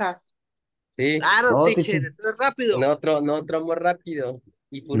respuestas. Sí, Claro, No, teacher, teacher. eso es rápido. nosotros muy rápido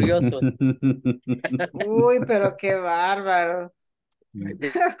y furioso. Uy, pero qué bárbaro.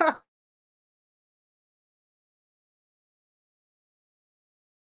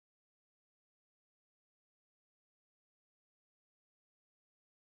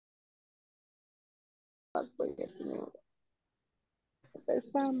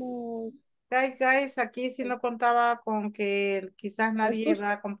 Empezamos. Guys, aquí sí no contaba con que quizás nadie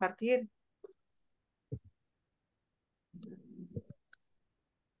va a compartir.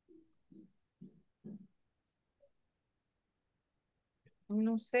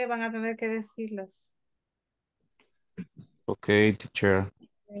 No sé, van a tener que decirlas. Okay, teacher.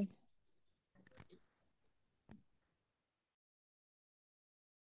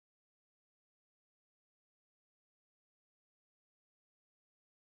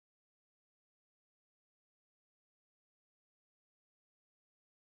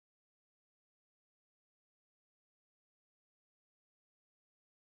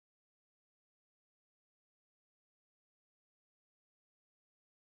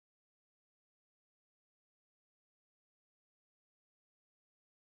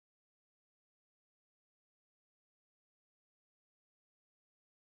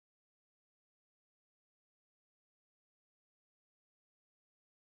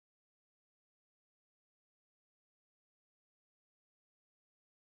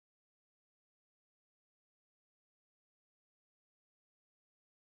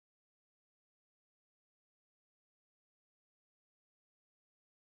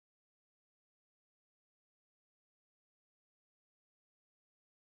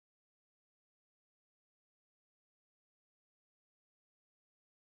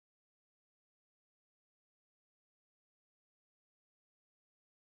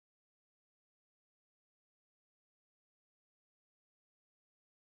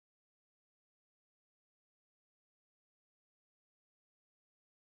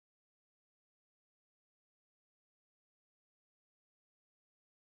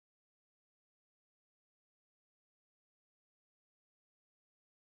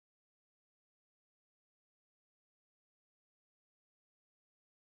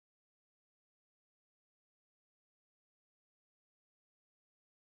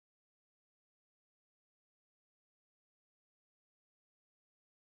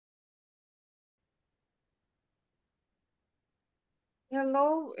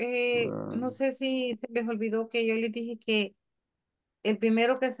 Hello, no sé si se les olvidó que yo les dije que el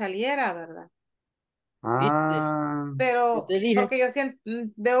primero que saliera, ¿verdad? ¿Viste? Ah, Yo Pero te dije. porque yo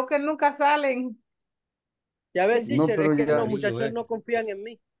veo que nunca salen. Ya ves, no, teacher, pero es que ya. los Sí, yo muchachos veo. no confían en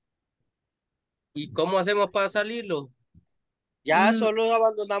mí. ¿Y cómo hacemos para salirlo? Ya Mm, solo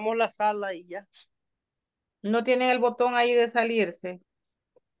abandonamos la sala y ya. no tienen el botón ahí de salirse.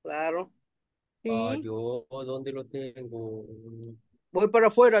 Claro. Ah, Sí. yo, ¿dónde lo tengo? Voy para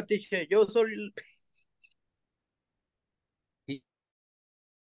afuera, teacher. Yo soy. Sí,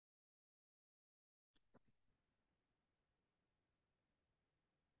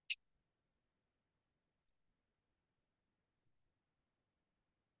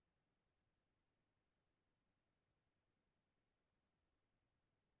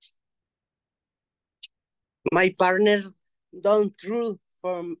 My partners don't true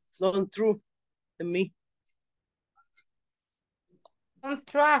in me. Don't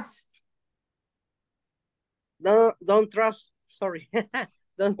trust. Don't trust. Sorry.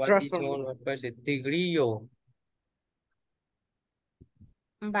 Don't What trust is on me. one person? Tigrillo.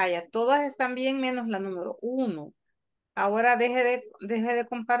 Vaya, todas están bien menos la número 1. Ahora deje de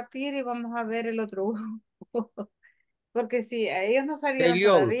compartir y vamos a ver el otro grupo. Porque si ellos no salieron ¿Qué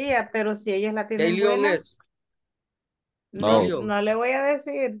león? todavía, pero si ellas la ¿Qué tienen león buena, es? no, León. no le voy a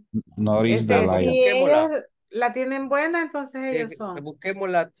decir. No is the lion. Si Busquémosla. ellos la tienen buena, entonces ellos son.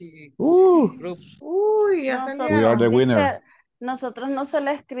 Busquémosla. Group. Uy, ya We are salieron. the winner. Teacher, nosotros no se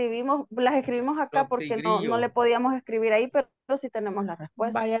las escribimos acá Los porque no le tigrillos. podíamos escribir ahí, pero sí tenemos la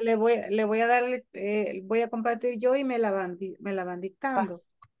respuesta. Vaya, le voy a dar, voy a compartir yo y me la van dictando.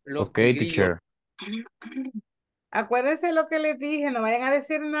 Los Okay, tigrillos. teacher. Acuérdense lo que les dije, no vayan a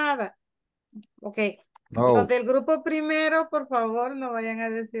decir nada. Ok, los No. del grupo primero, por favor, no vayan a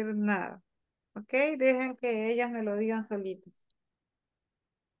decir nada. Ok, dejen que ellas me lo digan solitas.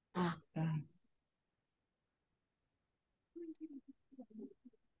 Okay.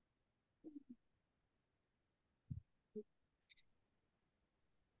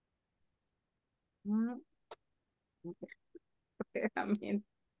 Mm, también.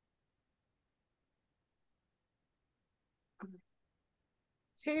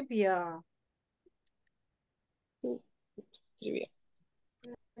 Trivia. Trivia.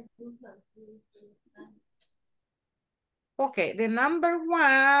 Okay, the number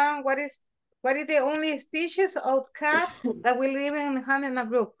 1, what is the only species of cat that we live in a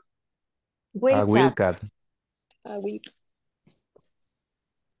group? A wildcat. We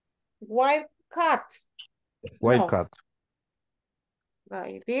Wild cat. Wildcat.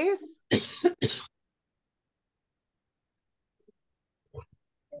 Like this.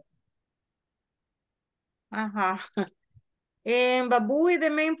 And baboon is the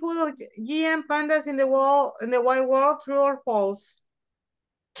main food of GM pandas in the wild world, true or false?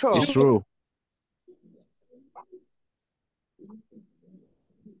 True. It's true.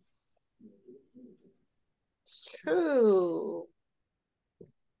 It's true.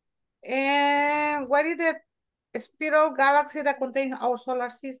 And what is the spiral galaxy that contains our solar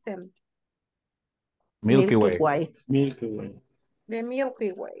system? Milky Way. Milky Way. The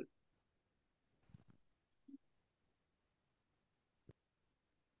Milky Way.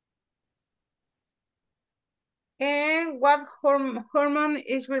 And what hormone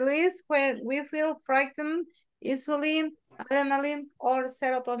is released when we feel frightened? Insulin, adrenaline, or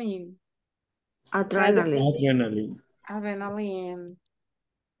serotonin? Adrenaline. Adrenaline.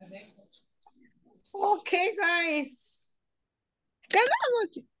 Okay, guys.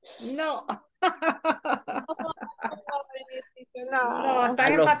 ganamos. No. No, No.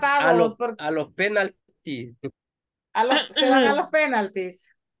 están empatados. A los penaltis. Se van a los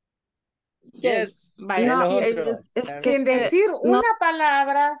penalties. Yes. Vaya, No, sin, es sin que decir no. una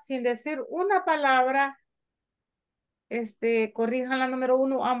palabra, corrijan la número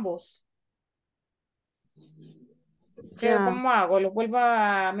 1 ambos. Pero Ya. ¿cómo hago? Lo vuelvo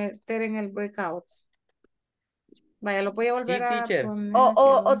a meter en el breakout. Vaya, lo voy a volver Sí, a teacher. poner.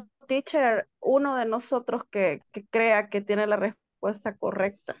 O teacher, uno de nosotros que crea que tiene la respuesta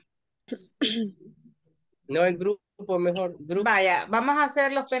correcta. No, en grupo mejor. Grupo. Vaya, vamos a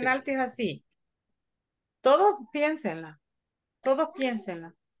hacer los penaltis así. Todos piénsenla. Todos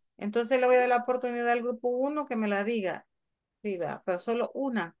piénsenla. Entonces le voy a dar la oportunidad al grupo 1 que me la diga. Diga, pero solo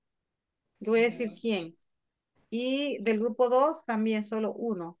una. Yo voy a decir quién. Y del grupo 2 también solo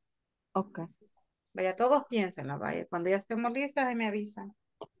uno. Ok. Vaya, todos piénsenla, vaya. Cuando ya estemos listas, ahí me avisan.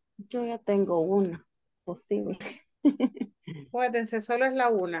 Yo ya tengo una posible. Acuérdense, solo es la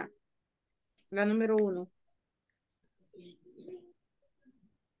una. La número 1.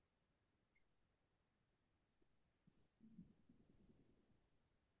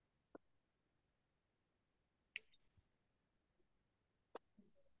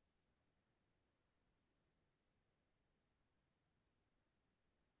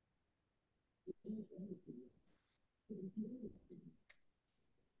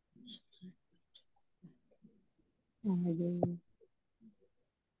 Ay, Dios mío.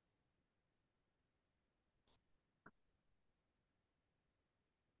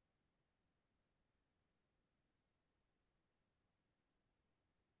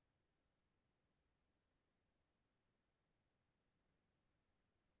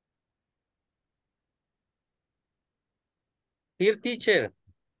 Here, teacher.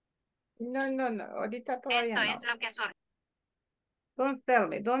 No, ahorita todavía no. Esto es lo que son.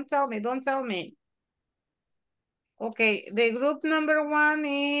 Don't tell me. Okay, the group number 1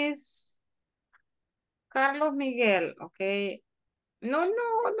 is Carlos Miguel, ok. No, no,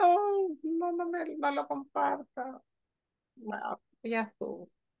 no, no, no lo comparta. Bueno, ya estuvo.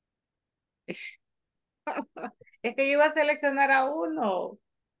 Es que yo iba a seleccionar a uno.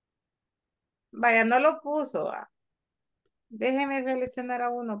 Vaya, no lo puso. Déjeme seleccionar a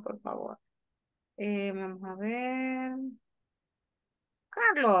uno, por favor. Vamos a ver.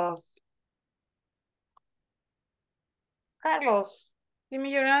 Carlos. Carlos, give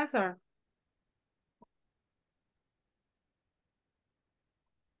me your answer.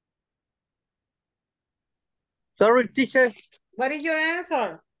 Sorry, teacher. What is your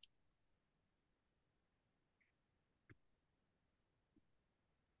answer?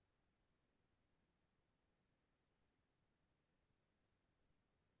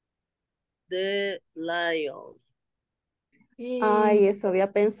 The lion. Ay, eso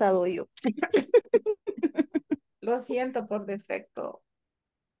había pensado yo. Lo siento por defecto.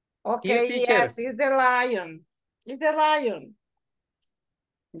 Here, Okay, teacher. yes, it's the lion. It's the lion.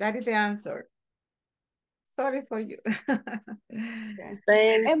 That is the answer. Sorry for you.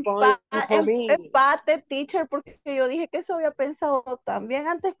 Thanks for me. Empate, teacher, porque yo dije que eso había pensado también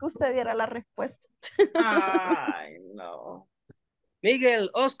antes que usted diera la respuesta. Ay, no. Miguel,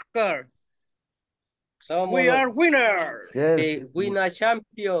 Oscar. Somos We are winners. the Yes. winner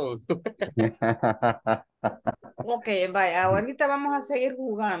champion. Ok, vaya, ahorita vamos a seguir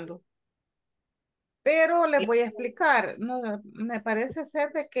jugando. Pero les voy a explicar. No, me parece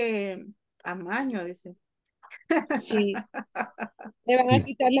ser de que amaño, dice. Sí. Le van a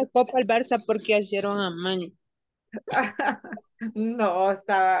quitar la copa al Barça porque hicieron amaño. No,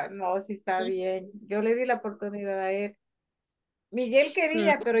 sí está bien. Yo le di la oportunidad a él. Miguel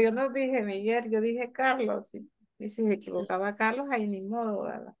quería, pero yo no dije Miguel, yo dije Carlos. Y si se equivocaba Carlos, ahí ni modo,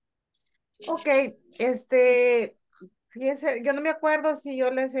 ¿verdad? Ok, fíjense, yo no me acuerdo si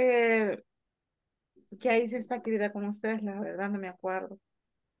yo les ya hice esta actividad con ustedes, la verdad no me acuerdo.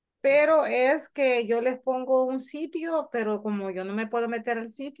 Pero es que yo les pongo un sitio, pero como yo no me puedo meter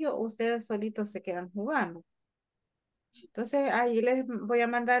al sitio, ustedes solitos se quedan jugando. Entonces ahí les voy a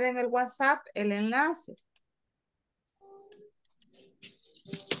mandar en el WhatsApp el enlace.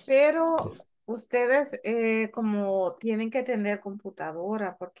 Pero ustedes como tienen que tener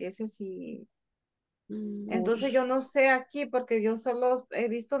computadora, porque ese sí. Entonces yo no sé aquí, porque yo solo he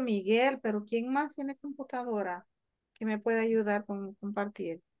visto Miguel, pero ¿quién más tiene computadora que me puede ayudar con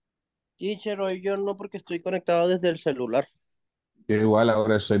compartir? Teacher, hoy yo no porque estoy conectado desde el celular. Yo igual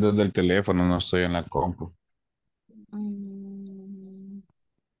ahora estoy desde el teléfono, no estoy en la compu. Mm,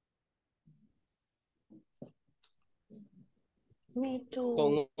 Me too.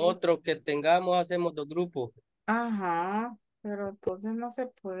 Con otro que tengamos, hacemos dos grupos. ajá, pero entonces no se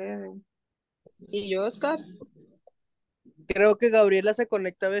puede. Y yo, Oscar, Creo que Gabriela se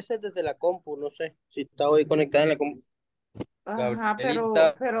conecta a veces desde la compu, no sé si está hoy conectada en la compu. Ajá,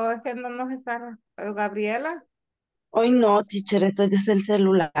 Gabrielita, pero es que no nos está, Gabriela, Hoy no, teacher, estoy desde el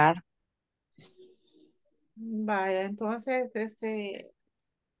celular. vaya, entonces,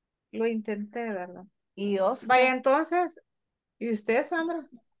 lo intenté, ¿verdad? Y Vaya, Oscar, entonces, ¿y usted, Sandra?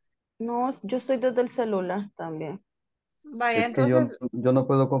 no, yo estoy desde el celular también. Vaya, Es que yo, entonces, yo no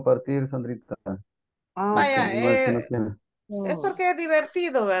puedo compartir, Sandrita. Ah, ok. vaya, No es que no quiera. es no. porque es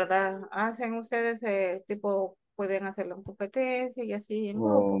divertido, ¿verdad? Hacen ustedes, tipo, pueden hacerlo en competencia y así en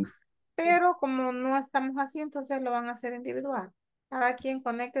grupo. O, Pero como no estamos así, entonces lo van a hacer individual. Cada quien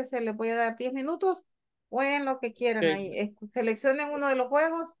conéctese, les voy a dar 10 minutos o en lo que quieran ok. ahí. Seleccionen uno de los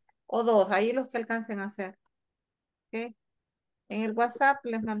juegos o dos, ahí los que alcancen a hacer. ¿Ok? En el WhatsApp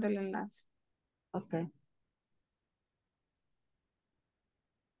les mando el enlace. Ok.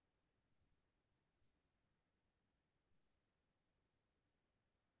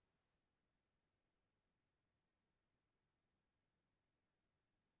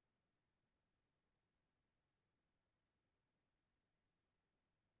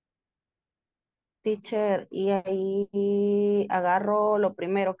 Teacher, y ahí agarro lo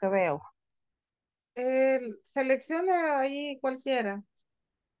primero que veo. Seleccione ahí cualquiera.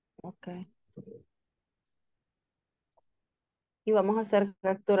 Ok. Y vamos a hacer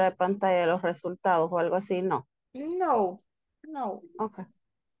captura de pantalla de los resultados o algo así, no. No, no. Ok.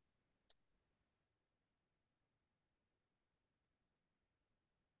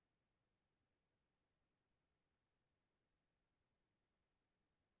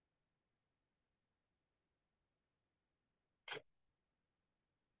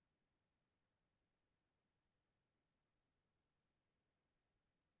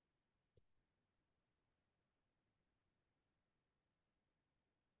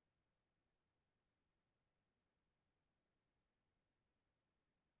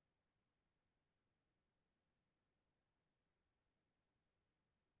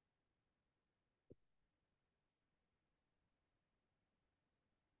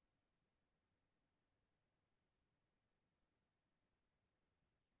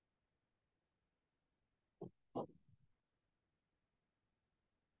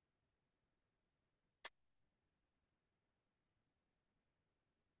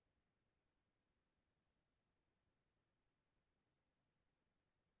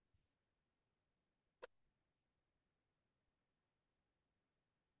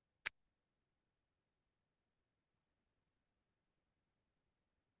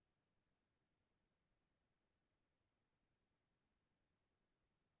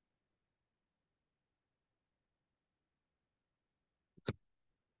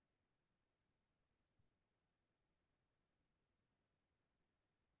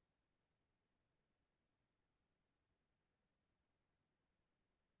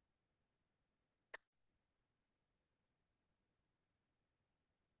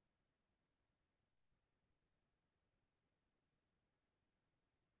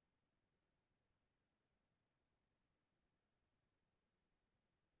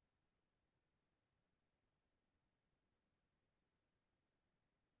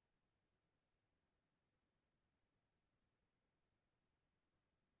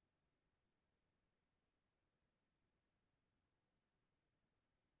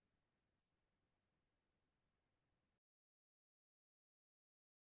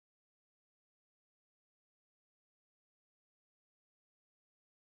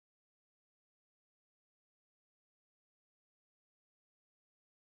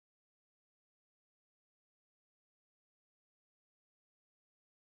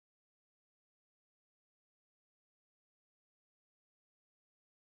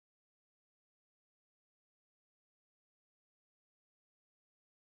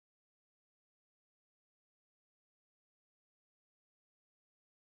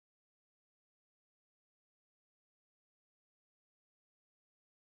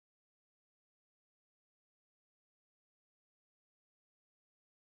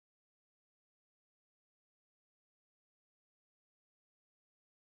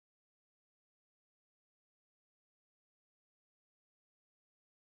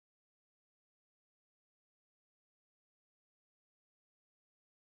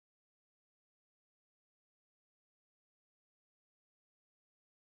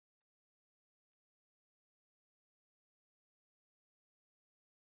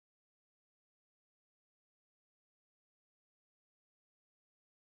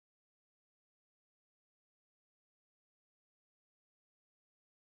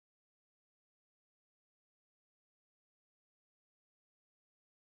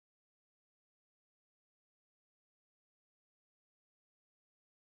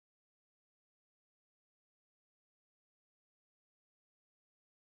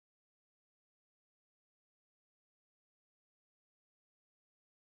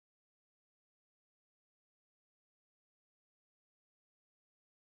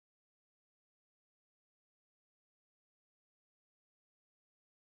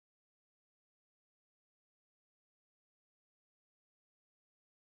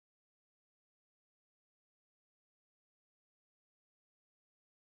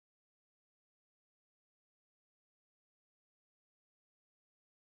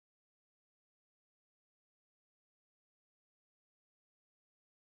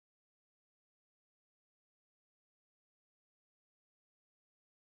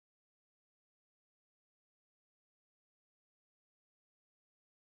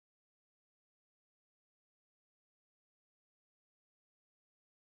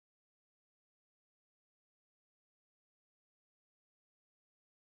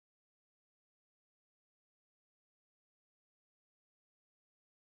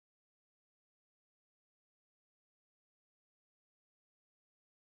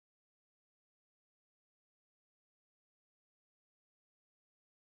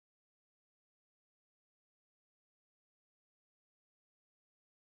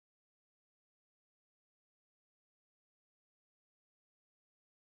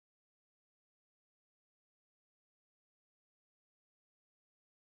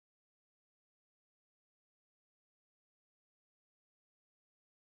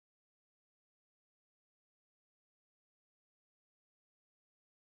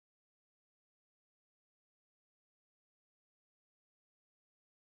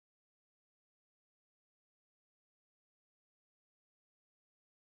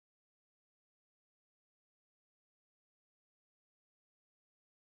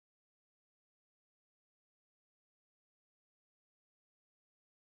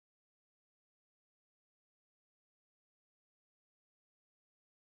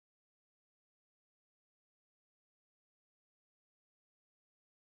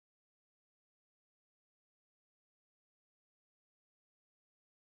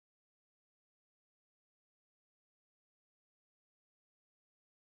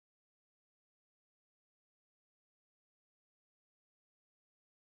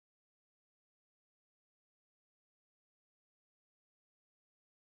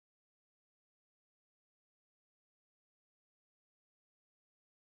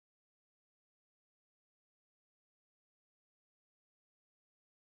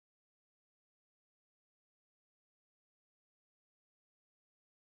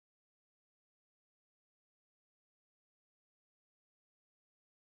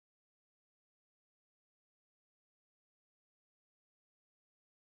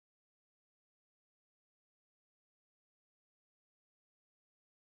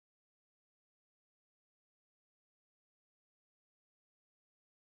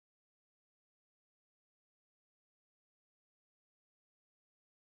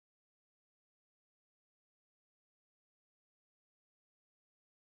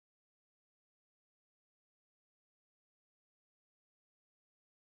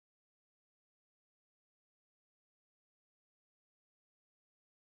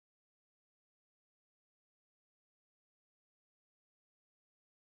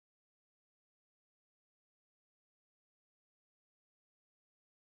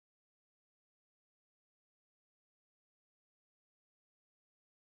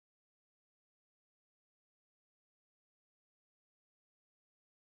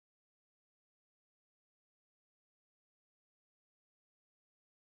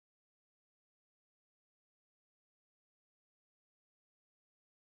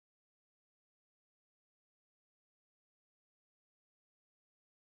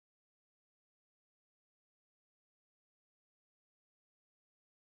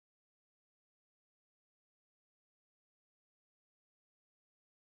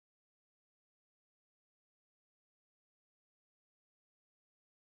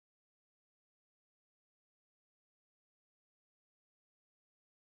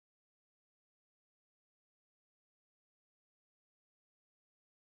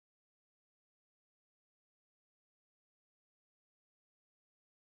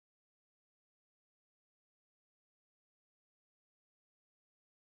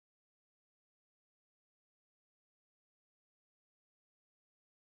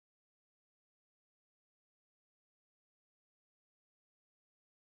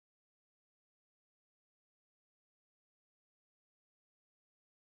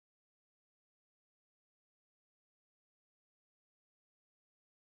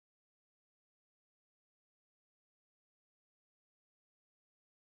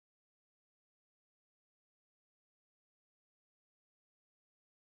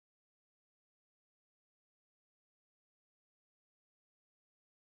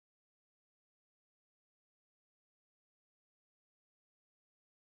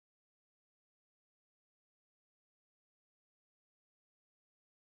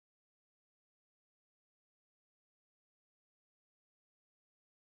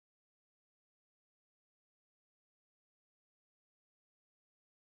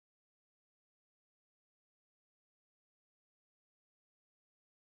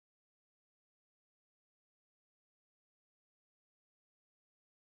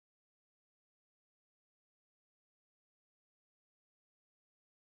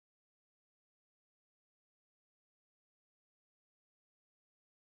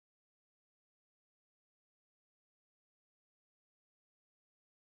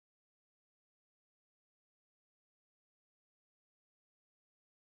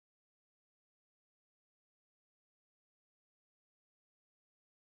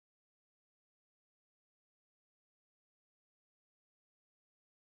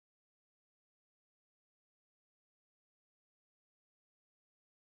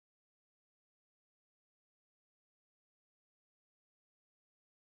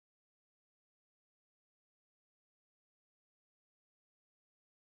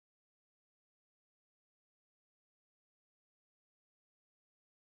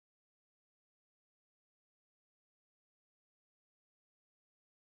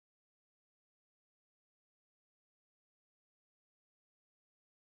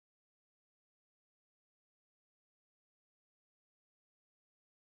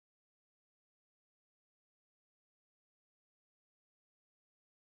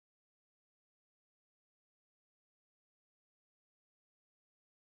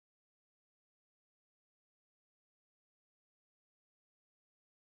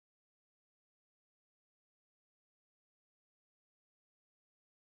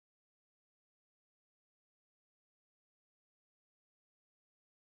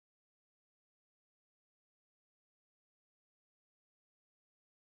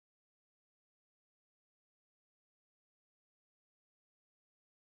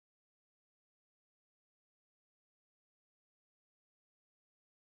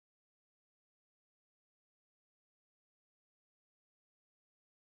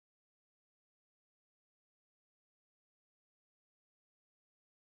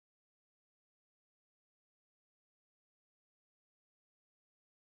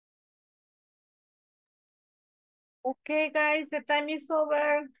 Okay, guys, the time is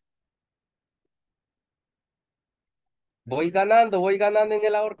over. Voy ganando en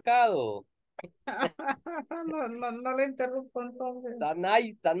el ahorcado. No le interrumpo entonces.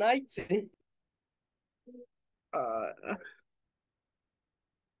 Está nice. Ah,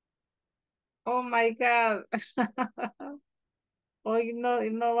 oh my God. Hoy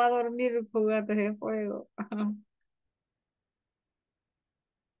no va a dormir jugando ese juego.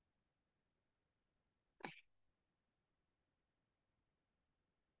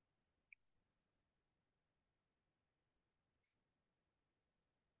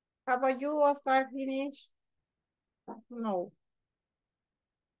 How about you, Oscar? Finish? No.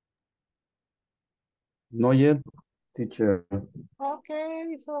 Not yet, teacher.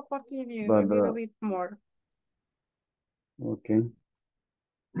 Okay, so continue a But little bit more. okay.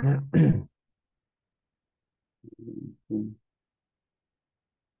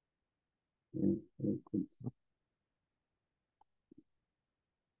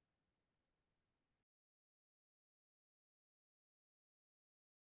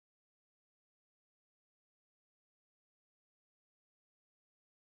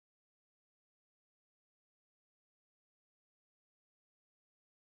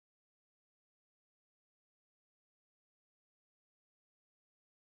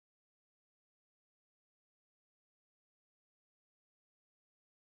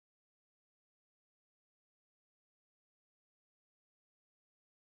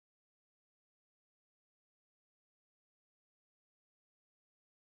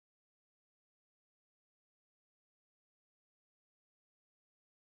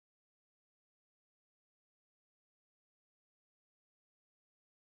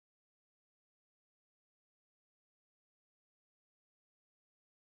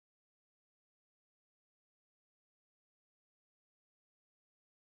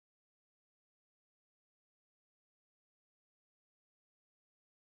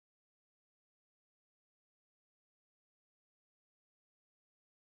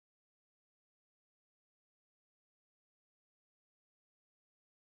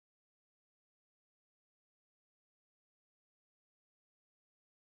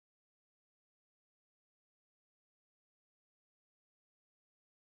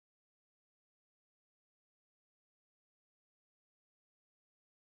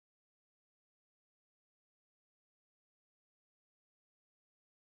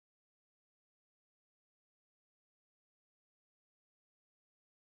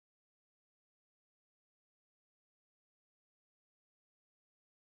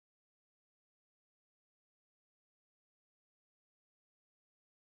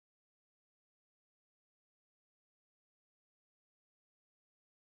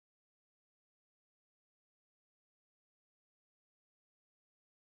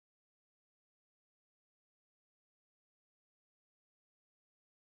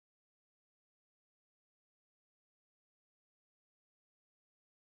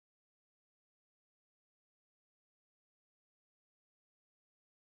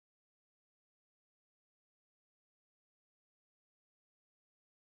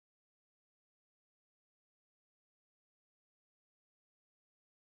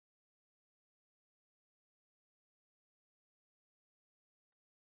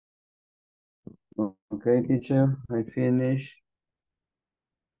 Okay, teacher, I finish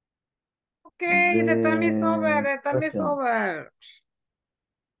Okay, the time is over. the The time is question. over.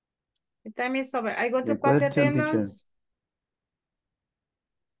 The time is over. I go to The pass the question, teacher. attendance.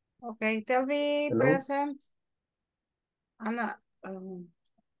 Okay, tell me Hello? present. Anna.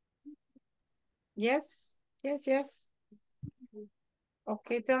 Yes, yes, yes.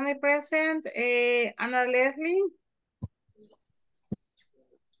 Okay, tell me present. Ana Leslie.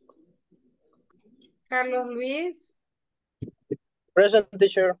 Carlos Luis. Present,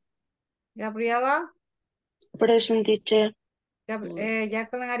 teacher. Gabriela. Present, teacher.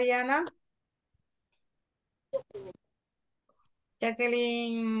 Jacqueline Ariana.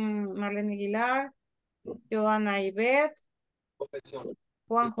 Jacqueline Marlene Aguilar. Joana Ivette.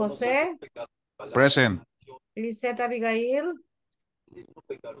 Juan José. Present. Liseta Abigail.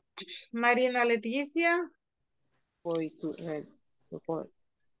 Marina Leticia. Voy to read.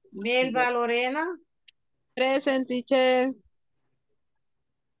 Melba Lorena. Present, teacher.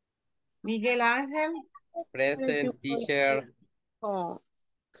 Miguel Ángel. Present, teacher. Oh,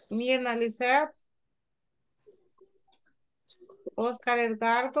 Mirna Lizette. Oscar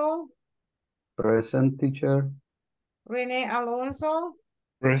Edgardo. Present, teacher. René Alonso.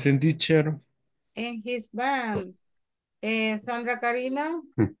 Present, teacher. And his band. Sandra Karina.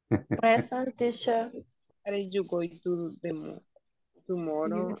 Present, teacher. are you going to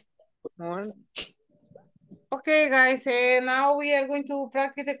tomorrow morning? Okay, guys, now we are going to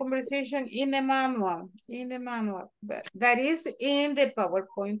practice the conversation in the manual. In the manual. But that is in the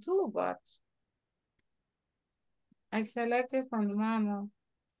PowerPoint too, but I selected from the manual.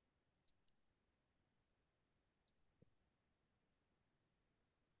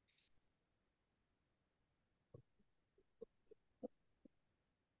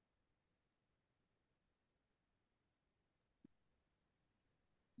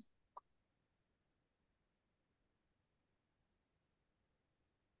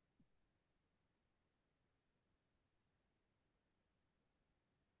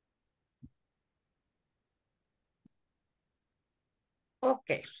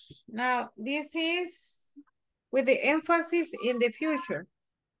 Okay, now this is with the emphasis in the future.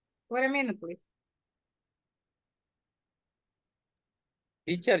 Wait a minute, please.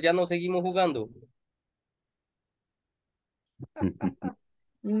 Teacher, ya no seguimos jugando.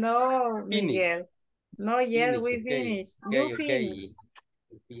 No, Finish. Miguel. No, yet Finish, we okay. finished. Okay, You okay. finished.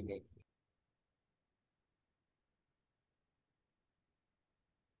 Finish.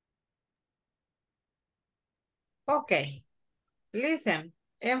 Okay, listen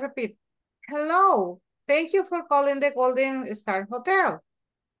and repeat. Hello, thank you for calling the Golden Star Hotel.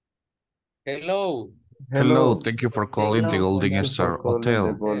 Hello. Hello, Hello. thank you for Thank calling the you for Golden Thank you for Star calling calling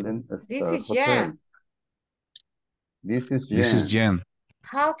the Hotel. Golden This Star is Hotel. Jan. This is This is Jan. Jen.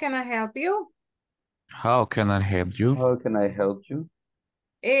 How can I help you? How can I help you? How can I help you?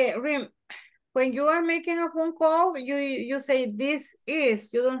 When you are making a phone call, you say this is.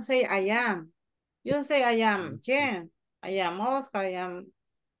 You don't say I am. You don't say I am Jen. I am Oscar. I am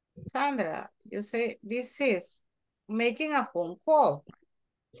Sandra. You say this is. Making a phone call.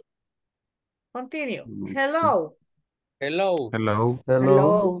 Continue. Hello. Hello. Hello. Hello.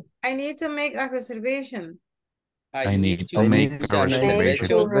 Hello. I need to make a reservation. I I need need to to I make need make a to a make Make reservation.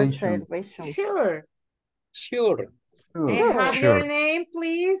 to reservation. reservation. Sure. Sure. I Sure. have Sure. your Sure. name,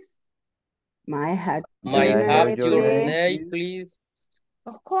 please. May I have May May your I I have have name, your your name, please? name, please? please?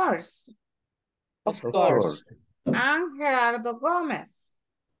 Of course. Of Of course. course. I'm Gerardo Gomez.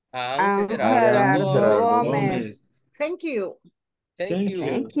 I'm I'm I Gerardo am Gerardo Gerardo Gomez. Gomez. Gomez. Gomez. Thank you, Thank Thank you,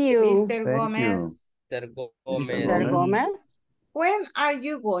 Thank you, you, Mr. Thank you, Gomez. Mr. Mr. Mr. Gomez. Gomez. Gomez. When are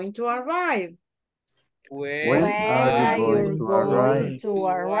you going to arrive? When When are When you are are going you When to you are arrive? going going you? to to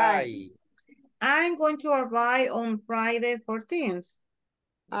arrive? arrive? I'm going to arrive on Friday 14th.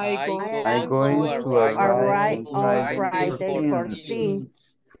 I I go I I am going to going going to to arrive arrive on arrive on on Friday Friday Friday 14th. 14th.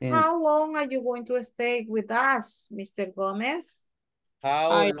 14th. How long are you going to stay with us, Mr. Gomez?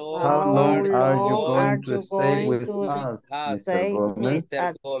 How I long How How are long you are you long are going going to to you stay stay going with to with us, us, Mr. stay with Gomez? Mr.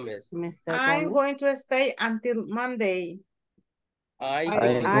 us, Gomez? Mr. I'm Gomez? going to stay until Monday. I I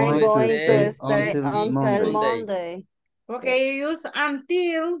going I'm to I'm going to going to stay stay stay until until until Monday. Monday. Monday. Okay, you use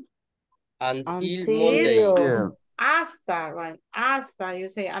until Until is Monday. Until Until, hasta, right? Hasta, you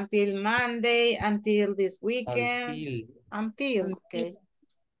say until Monday, until this weekend, Until. until, okay.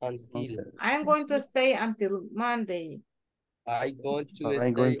 Until. okay. I'm going to stay until Monday. I going to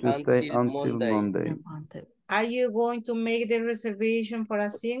I'm going stay to stay until until Monday. Monday. Monday. Are you going to make the reservation for a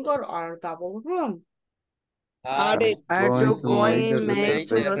single or double room? Are Are Going you to make going the going to make make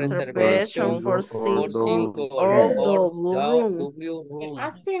to the reservation for a reservation reservation for single or for single double single or room. or double room? double room?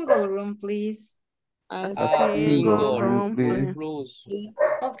 A single room, please. I A A Single single single room, room, room, please. please.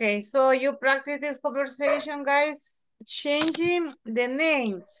 plus. Okay, so you practice this conversation, guys, changing the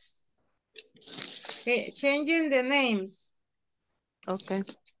names. Okay, changing the names. Okay.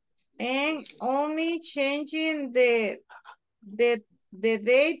 And only changing the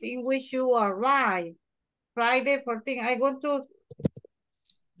date in which you arrive. Friday 14. I want to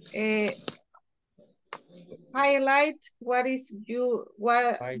uh, highlight what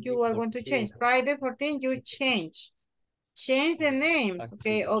Friday you are going to 14. change. Friday 14, you change. Change the name,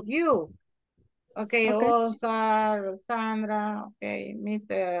 okay, Activity. of you. Okay, Okay. Oscar, Sandra, okay,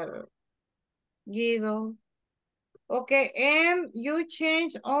 Mr. Guido. Okay, and you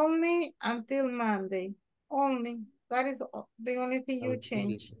change only until Monday. Only. That is the only thing you Until.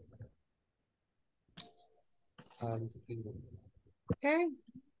 change. Until. Okay,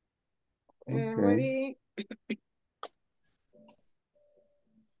 Okay. ready?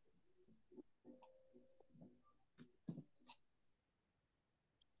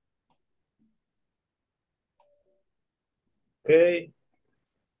 Okay.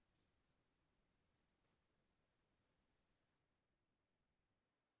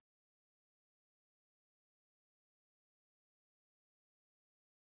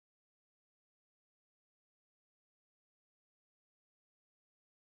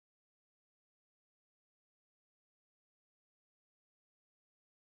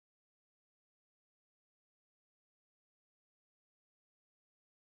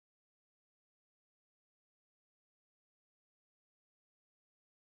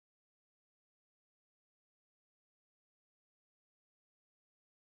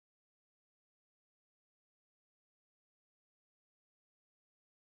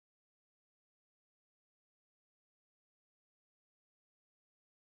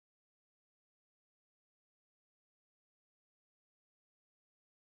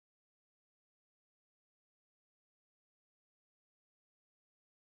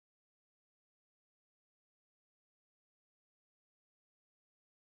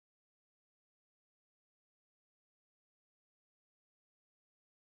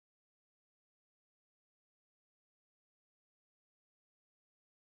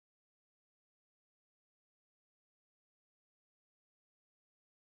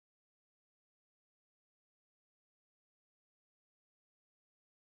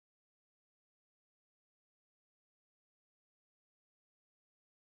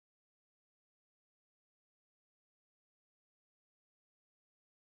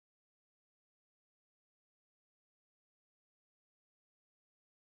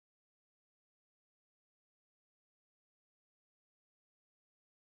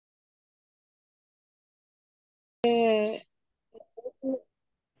 I'm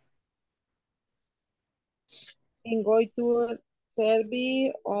going to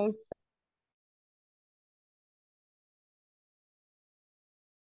service on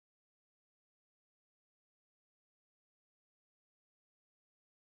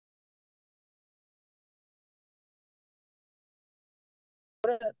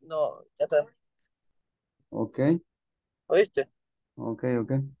No, ya está. Ok, ¿Oíste? ok,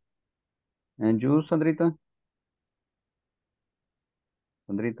 ok. And you, Sandrita?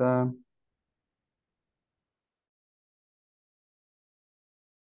 Sandrita,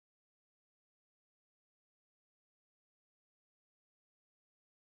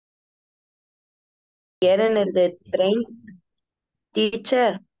 ¿Quieren el de train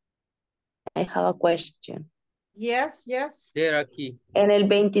teacher? I have a question. Yes, yes. They're aquí. En el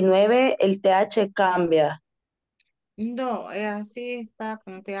 29 el TH cambia. No, así está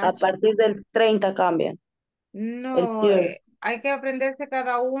con A TH. partir del 30 cambian. El No, tutor. hay que aprenderse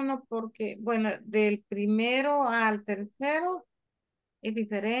cada uno porque, bueno, del primero al tercero es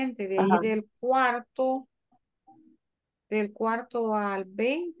diferente. De ahí Ajá. del cuarto al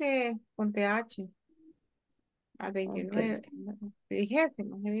 20 con TH, al Ok. 29,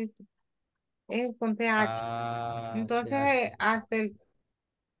 vigésimo, es con TH. Ah, Entonces, TH.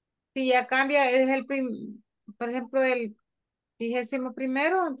 si ya cambia, por ejemplo, el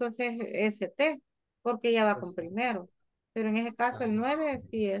 21º, entonces ST, porque ya va con Pues, primero. Pero en ese caso, el ah, 9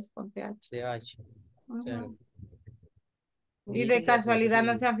 sí es con TH. TH. Ujú. Y de Niña, casualidad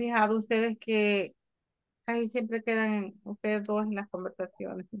no se niña. han fijado ustedes que casi siempre quedan ustedes dos en las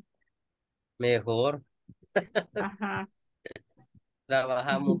conversaciones. Mejor. Ajá.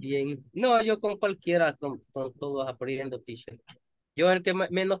 Trabajamos bien. No, yo con cualquiera, con todos aprendo, teacher. Yo el que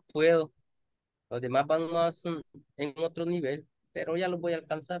menos puedo. Los demás van más en otro nivel, pero ya los voy a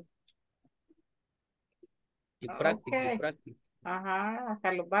alcanzar. Ok. Y práctico. Ajá.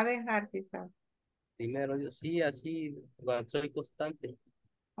 Hasta los va a dejar quizás. Primero yo sí, así, cuando soy constante.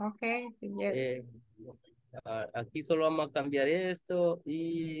 Ok. Sí, yes. Aquí solo vamos a cambiar esto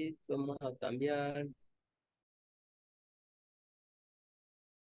y vamos a cambiar.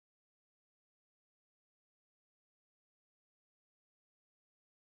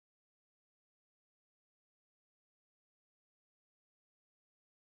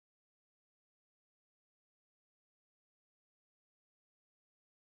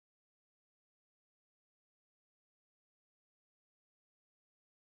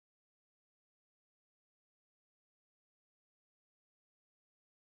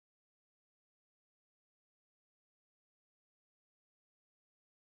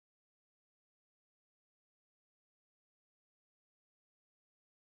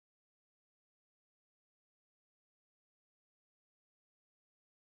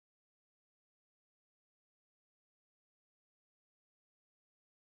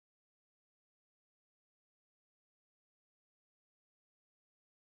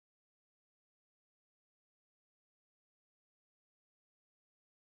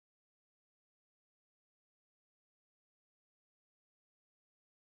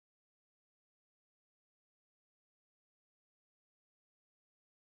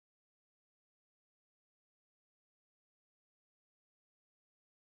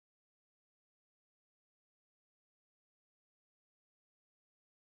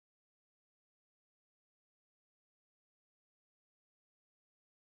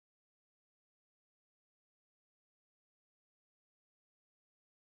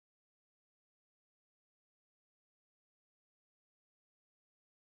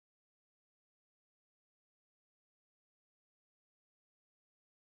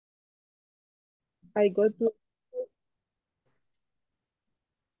 I go to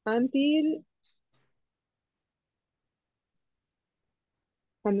until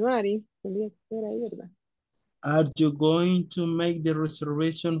January. Tendría que ser ahí, ¿verdad? Are you going to make the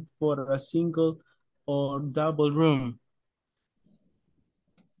reservation for a single or double room?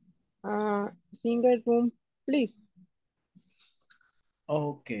 Single room, please.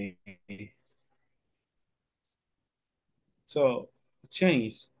 Okay. So,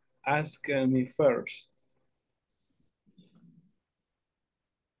 change. Ask me first.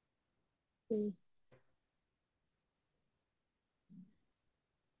 Sí.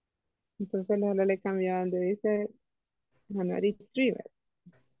 Entonces ahora le cambiaban de dice January 3, ¿verdad?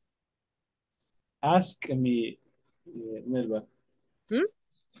 Ask me, Melba. ¿Mm?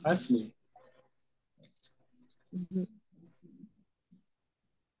 Ask me. Ujú.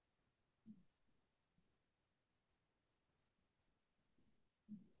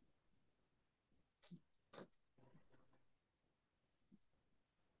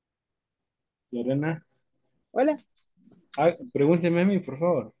 Lorena. Hola. Ah, pregúnteme a mí, por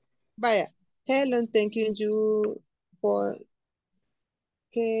favor. Vaya. Hello, thank you for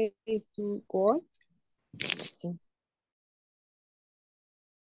que to go. Sí.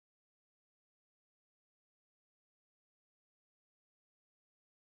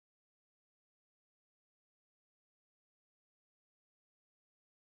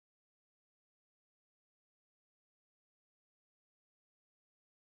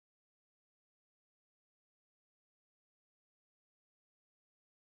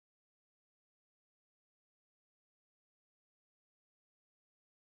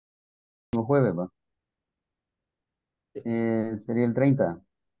 El jueves, va. Sería el 30.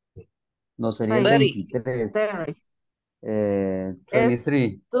 No, sería el 30. 23. 30. Es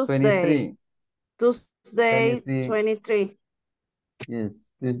 23. Tuesday. 23. Tuesday 23. 23.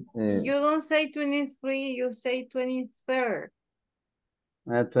 Yes. You don't say 23, you say 23rd.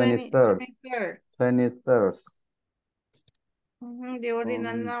 23rd. 23rd. 23rd. The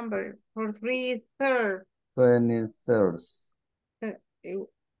ordinal number for 3rd. 23rd.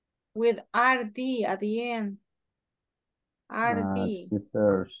 With RD at the end. RD.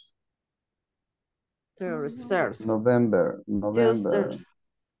 23rd. Thursday. November. Tuesday.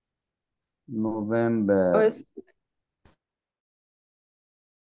 November. Es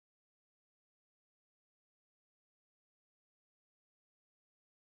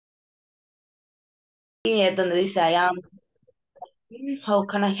Y es donde dice I am. How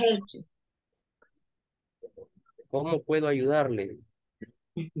can I help you? ¿Cómo puedo ayudarle?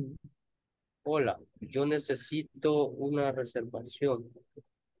 Hola, yo necesito una reservación.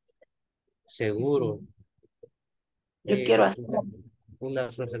 Seguro. Yo quiero hacer. Una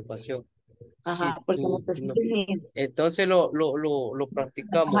reservación. Si Ajá, porque tú no. necesito ir. Entonces lo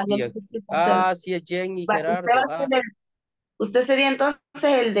practicamos. Ajá, lo necesito hacer. Ah, sí es Jenny Usted va Gerardo. a ser Ah, usted sería entonces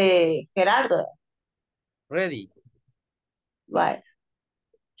el de Gerardo. ready. Right.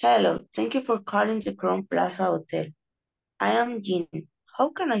 Hello, thank you for calling the Crown Plaza Hotel. I am Jean.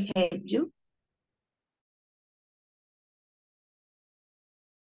 How can I help you?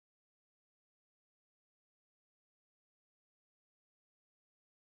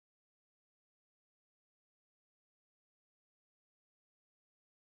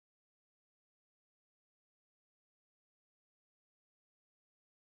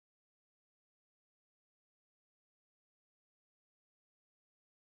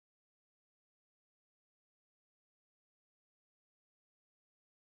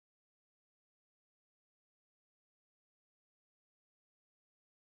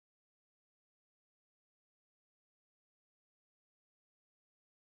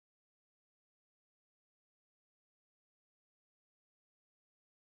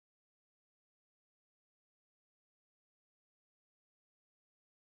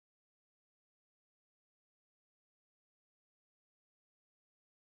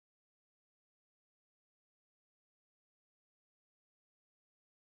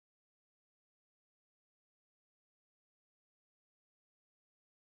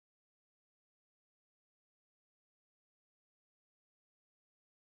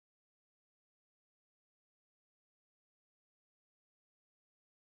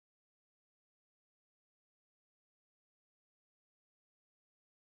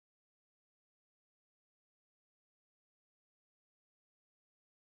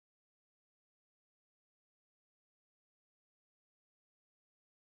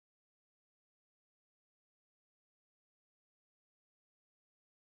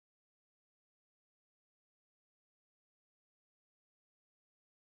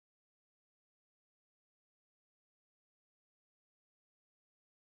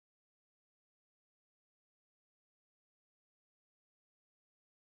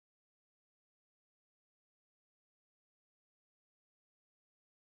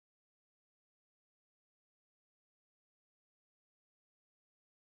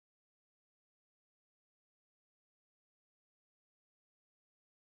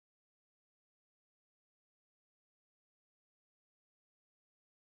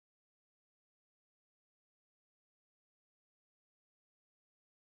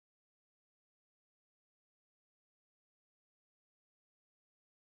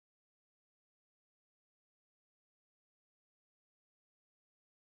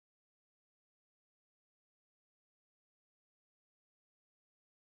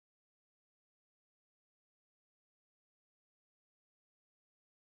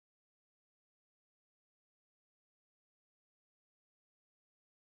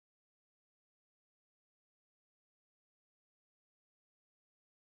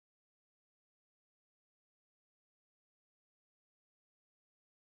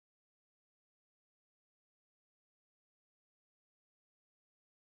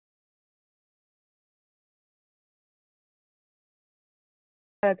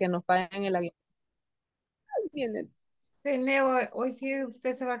 para que nos paguen el aguinaldo. Ahí viene. René, hoy sí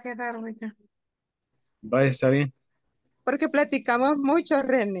usted se va a quedar ahorita. Vaya, está bien. Porque platicamos mucho,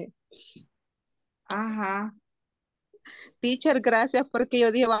 René. Ajá. Teacher, gracias porque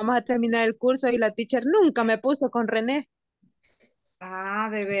yo dije, vamos a terminar el curso y la teacher nunca me puso con René. Ah,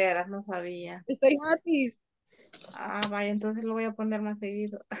 de veras, no sabía. Estoy happy. Ah, vaya, entonces lo voy a poner más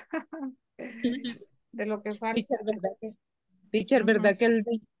seguido. De lo que Teacher, falta. ¿verdad Ujú. que el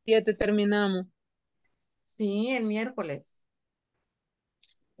 27 terminamos? Sí, el miércoles.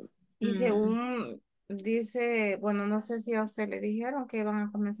 Y Mm, según dice, bueno, no sé si a usted le dijeron que van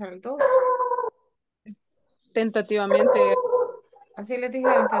a comenzar el 2. tentativamente, Así les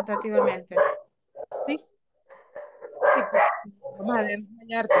dijeron tentativamente. sí, sí, porque vamos a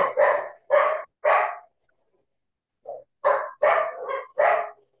desmayarte.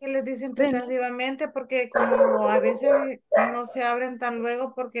 ¿Qué les dicen René, tentativamente? Porque como a veces no se abren tan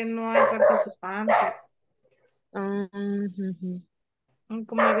luego porque no hay participantes. ujú.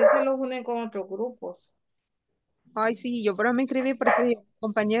 Como a veces los unen con otros grupos. Ay, sí, yo pero me inscribí porque dije,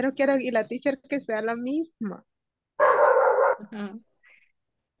 compañero quiero y la teacher que sea la misma. Ujú.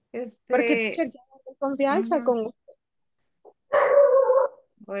 Porque Este, teacher ya no hay confianza ujú. con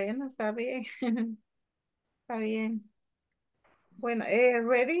Bueno, está bien. Está bien. Bueno,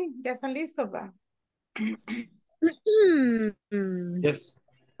 ready, ya están listos, va. Yes.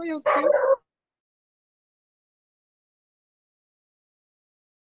 Ay, ok.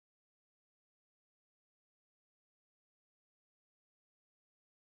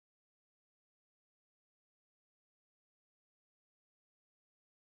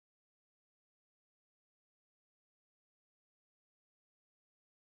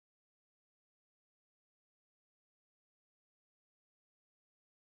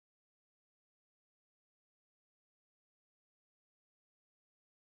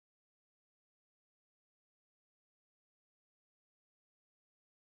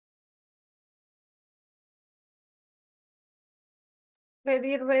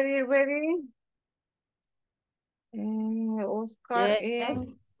 Ready, ready, ready. Oscar Yes.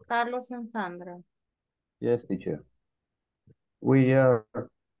 en Carlos en Sandra. Yes, teacher. We are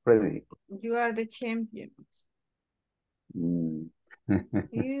ready. You are the champions. Mm.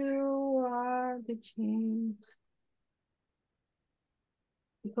 You are the champion.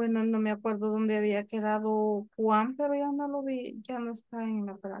 Bueno, no me acuerdo dónde había quedado Juan, pero ya no lo vi, ya no está en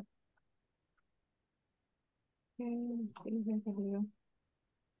la práctica.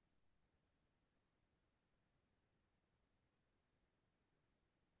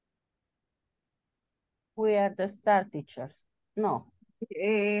 We are the star teachers. No.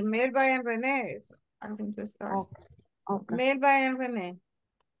 Melba en René. I'm going to start. Okay. Okay. Melba en René.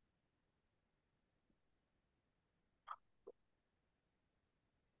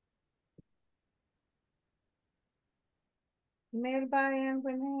 Melba en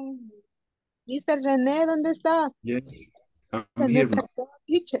René. Mr. René, ¿dónde está? Yes. Se I'm me here. perdió,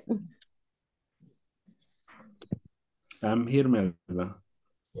 teacher. I'm here, Melba.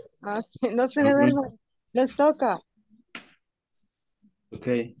 Ah, no se me I'm going. duerman. Les toca.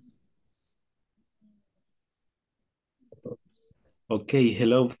 Okay. Okay.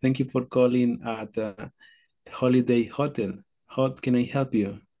 Hello. Thank you for calling at Holiday Hotel. How can I help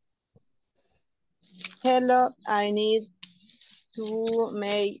you? Hello, I need to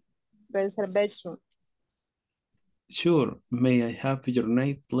make reservation. Sure. May I have your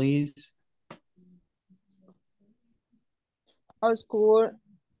name, please? Our school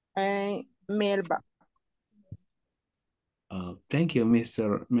in Melba. Thank you,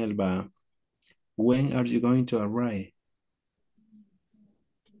 Mr. Melba. When are you going to arrive?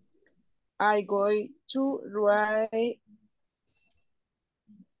 I going to write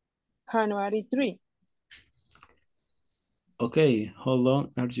January 3. Okay, how long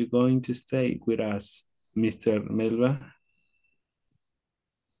are you going to stay with us, Mr. Melba?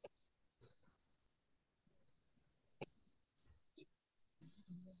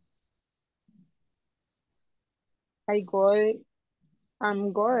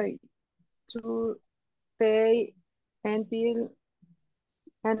 I'm going to stay until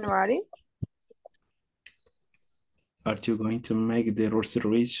January. Are you going to make the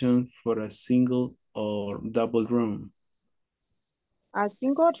reservation for a single or double room? A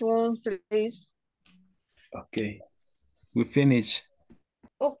single room, please. Okay, we finish.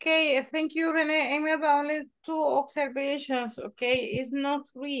 Okay, thank you, René. And we have only 2 observations, okay? It's not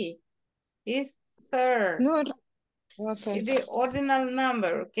 3. It's third. No, okay. It's the ordinal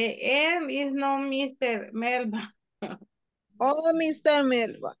number, okay? And it's not Mr. Melba. Oh, Mr.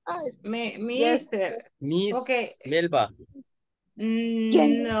 Melba. Ay, yes. Mister. Miss Okay. Melba.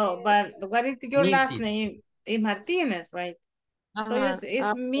 No, but what is your last Mrs. name? Is Martinez, right? So Ajá.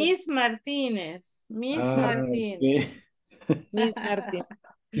 it's Miss Martinez. Miss Okay. Martinez. Miss Martin.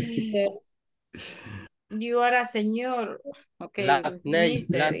 Okay. You are a señor. Okay, Last name,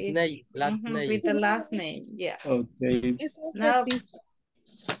 Mister last is name, last name. with the last name. Yeah. Okay. It's okay, Now, teacher.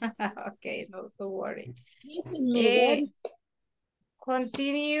 okay, no, don't worry. Mrs. Miguel.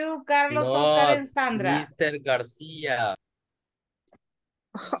 Continue, Carlos, Oscar, Not and Sandra. Mr. Garcia.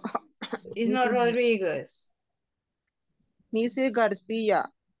 It's not Rodriguez. Mrs. Garcia.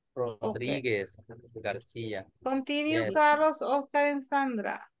 Okay. Rodriguez Garcia. Continue, Yes. Carlos, Oscar, and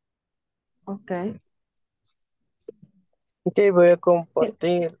Sandra. Okay. Ok, voy a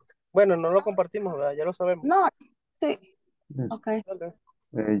compartir. Bueno, no lo compartimos, ¿verdad? Ya lo sabemos. No, sí. Yes. Okay. Vale.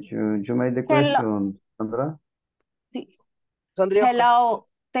 You made the Hello. question, Sandra? Sí. Sandra, Oscar. Hello.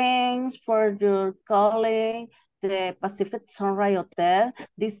 Thanks for your calling the Pacific Sunrise Hotel.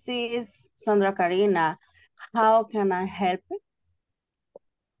 This is Sandra Karina. How can I help you?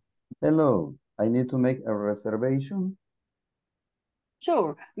 Hello, I need to make a reservation.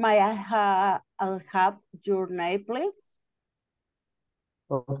 Sure. May I'll have your name, please?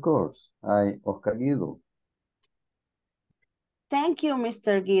 Of course, Oscar Guido. Thank you,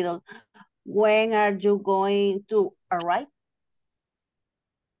 Mr. Guido. When are you going to arrive?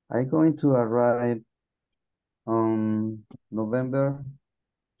 I'm going to arrive on November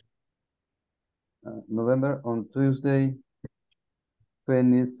on Tuesday,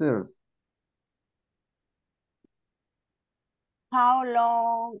 23rd. How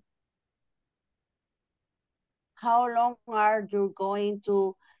long are you going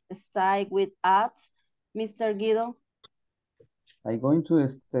to stay with us, Mr. Guido? I'm going to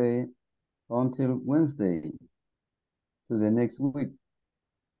stay until Wednesday to the next week.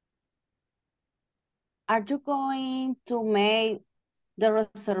 Are you going to make the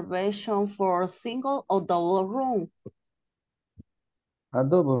reservation for a single or double room? A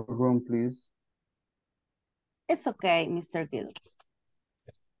double room, please. It's okay, Mr. Guido.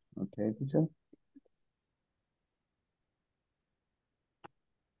 Okay, teacher.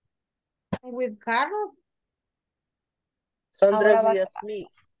 With Carlos? Sandra, Ahora va. yes, me.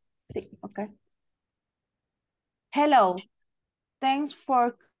 Sí, okay. Hello. Thanks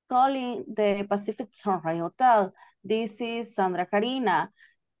for calling the Pacific Sunrise Hotel. This is Sandra Karina.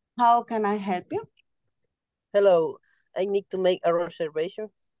 How can I help you? Hello, I need to make a reservation.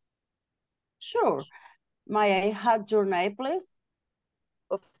 Sure. May I have your name, please?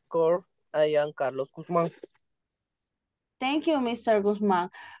 Of course, I am Carlos Guzman. Thank you, Mr. Guzman.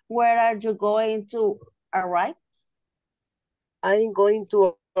 Where are you going to arrive? I'm going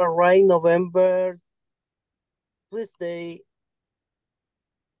to arrive November Tuesday,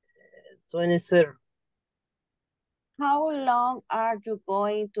 23rd. How long are you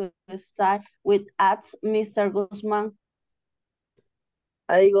going to stay with us, Mr. Guzman?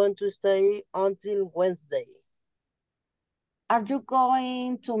 I'm going to stay until Wednesday. Are you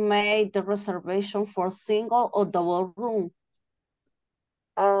going to make the reservation for single or double room?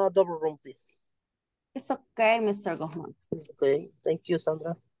 Double room, please. It's okay, Mr. Guzman. It's okay. Thank you,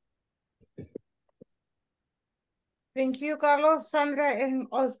 Sandra. Thank you, Carlos, Sandra, and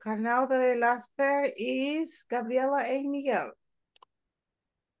Oscar. Now the last pair is Gabriela and Miguel.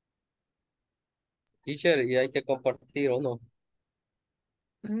 Teacher, y hay que compartir o no.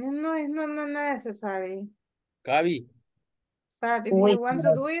 No necessary. Gaby, But if Uy, you want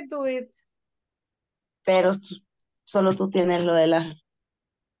to do it, do it. pero solo tú tienes lo de la...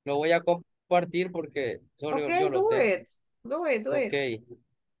 lo voy a compartir porque solo Okay, yo lo do tengo. it. Do it, do it. Ok.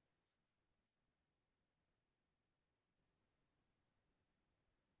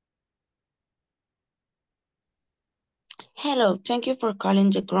 Hello, thank you for calling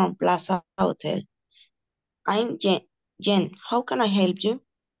the Crown Plaza Hotel. I'm Jen. How can I help you?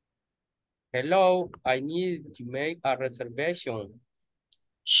 Hello, I need to make a reservation.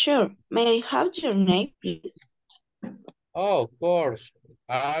 Sure. May I have your name, please? Oh, of course.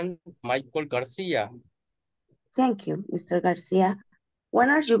 I'm Michael Garcia. Thank you, Mr. Garcia. When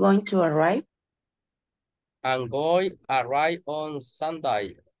are you going to arrive? I'm going to arrive on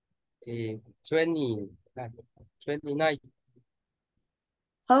Sunday, 29.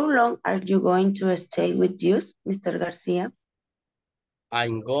 How long are you going to stay with us, Mr. Garcia?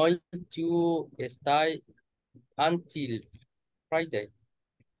 I'm going to stay until Friday.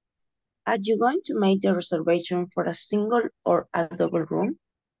 Are you going to make the reservation for a single or a double room?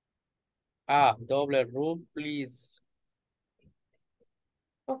 Double room, please.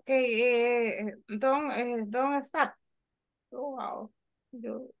 Okay, don't stop. Oh, wow.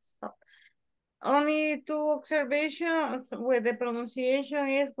 You stop. only two observations with the pronunciation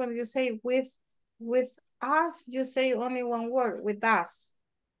is when you say with us, you say only one word, with us.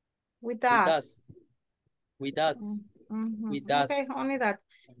 With With us. us. With us. With Okay, us. only that.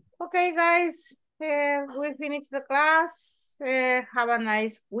 Okay, guys, we finished the class. Have a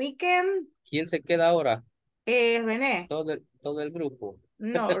nice weekend. ¿Quién se queda ahora? René. Todo el grupo.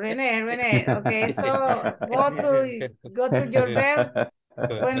 No, René. Okay, so go to your bed.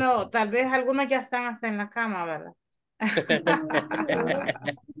 Bueno, tal vez algunos ya están hasta en la cama, ¿verdad?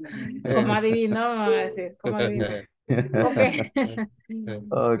 Como adivinó, vamos a decir, como adivinó. Okay.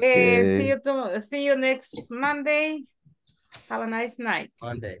 Okay. See you next Monday. Have a nice night.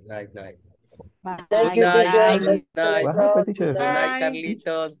 Monday, night. Bye, Thank you, Night, teacher. guys. good night. What happened, Good teacher? Good night, night. Bye.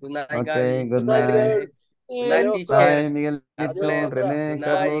 Carlitos. Good night, Okay, Gaby. good Good night, night. girl. Good night, Adiós, teacher. Bye, God Miguelito, Adiós, bless. Sandra. René, Good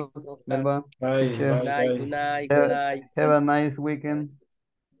night, Carlos, Oscar. Melba, Bye, teacher. Good bye, night, bye. good night, Have, good night. have a nice weekend.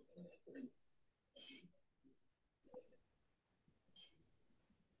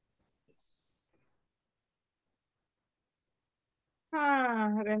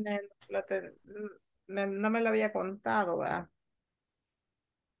 René, no me lo había contado, ¿verdad?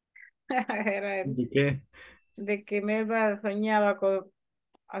 Era ¿De qué? de que Melba soñaba con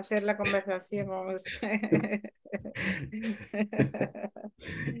hacer la conversación con usted.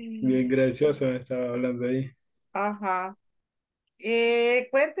 Bien gracioso me estaba hablando ahí. Ajá.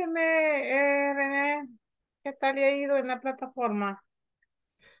 Cuénteme, René, ¿qué tal le ha ido en la plataforma?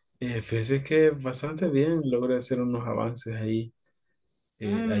 Fíjese que bastante bien, logré hacer unos avances ahí.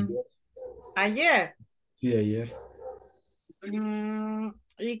 Mm, Ayer, Ayer. sí, ayer.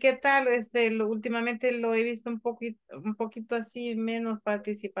 ¿Y qué tal? Últimamente lo he visto un poquito así menos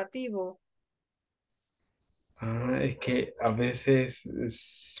participativo. Es que a veces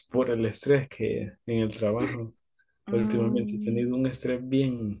es por el estrés que en el trabajo. Últimamente he Mm, tenido un estrés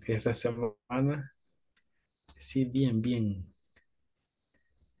bien esta semana. Sí, bien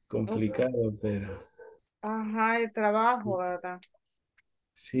us- complicado, pero ajá, el trabajo, ¿verdad?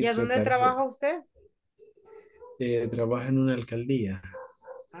 sí ¿Y a dónde trataré. trabaja usted? Trabajo en una alcaldía.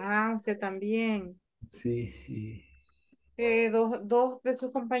 Ah, usted también. Sí, y Dos de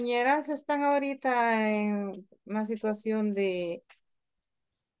sus compañeras están ahorita en una situación de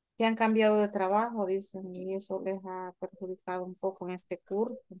que han cambiado de trabajo, dicen, y eso les ha perjudicado un poco en este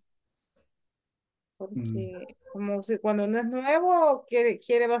curso, mm, porque como si cuando uno es nuevo,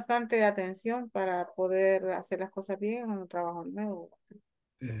 quiere bastante atención para poder hacer las cosas bien en un trabajo nuevo.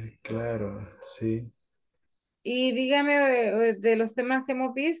 claro, sí. Y dígame, de los temas que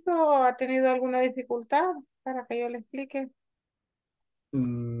hemos visto, ¿ha tenido alguna dificultad para que yo le explique?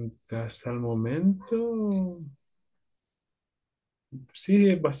 Hasta el momento, sí,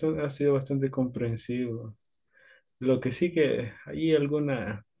 ha sido bastante comprensivo. Lo que sí que hay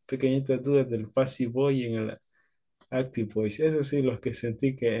alguna pequeñita duda del passive voice en el active voice. Eso sí, los que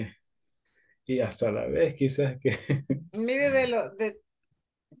sentí que, y hasta la vez quizás que, Mire,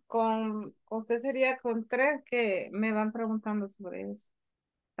 con usted sería con tres que me van preguntando sobre eso.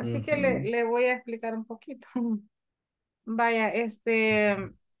 Así que ujú, le voy a explicar un poquito. Vaya,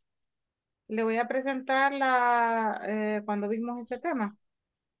 le voy a presentar cuando vimos ese tema.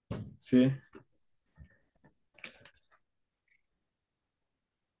 sí.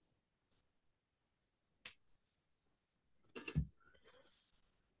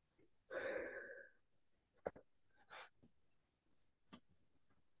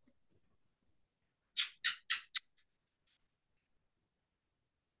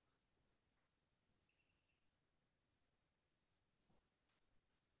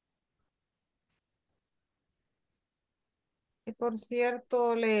 Y por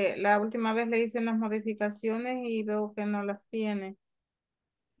cierto, la última vez le hice unas modificaciones y veo que no las tiene.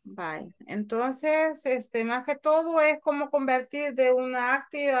 Vale. Entonces, más que todo es cómo convertir de una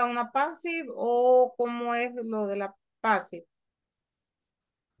active a una passive o cómo es lo de la passive.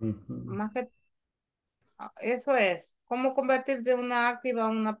 Ujú. Más que eso es, cómo convertir de una active a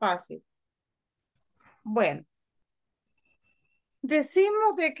una passive. Bueno,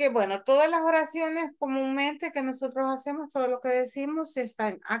 decimos de que, bueno, todas las oraciones comúnmente que nosotros hacemos, todo lo que decimos está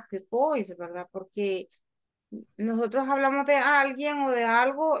en active voice, ¿verdad? Porque nosotros hablamos de alguien o de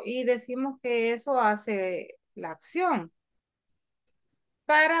algo y decimos que eso hace la acción.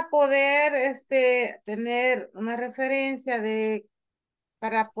 Para poder tener una referencia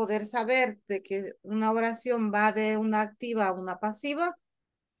para poder saber de que una oración va de una activa a una pasiva,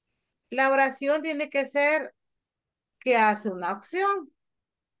 la oración tiene que ser que hace una acción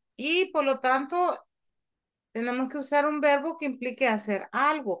y por lo tanto tenemos que usar un verbo que implique hacer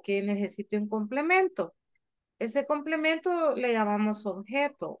algo, que necesite un complemento. Ese complemento le llamamos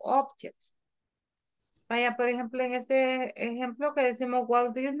objeto, object. Vaya, por ejemplo, en este ejemplo que decimos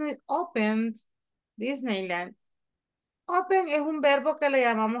Walt Disney opened Disneyland. Open es un verbo que le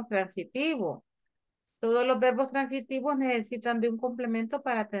llamamos transitivo. Todos los verbos transitivos necesitan de un complemento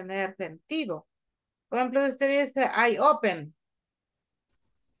para tener sentido. Por ejemplo, usted dice, I open.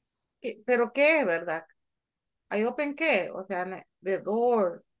 ¿Pero qué, verdad? I open qué? O sea, the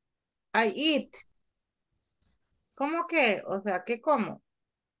door. I eat. ¿Cómo qué? O sea, ¿qué como?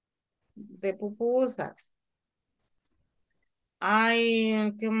 De pupusas.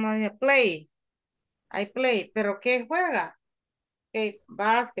 ¿Qué más? Play. I play. ¿Pero qué juega? Ok,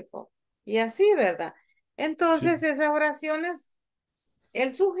 básquetbol. Y así, ¿verdad? Entonces, Sí. esas oraciones,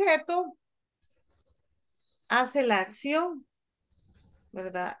 el sujeto hace la acción,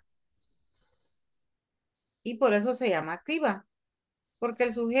 ¿verdad? Y por eso se llama activa, porque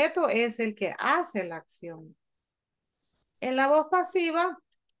el sujeto es el que hace la acción. En la voz pasiva,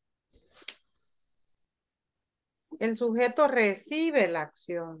 el sujeto recibe la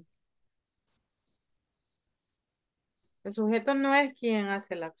acción. El sujeto no es quien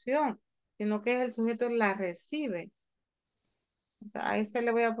hace la acción, sino que es el sujeto que la recibe. A este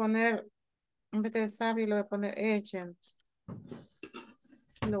le voy a poner, en vez de sabio, le voy a poner agent.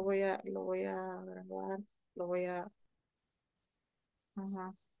 Lo voy a grabar, lo voy a,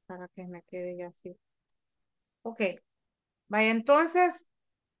 ajá, para que me quede ya así. Ok, vaya, entonces,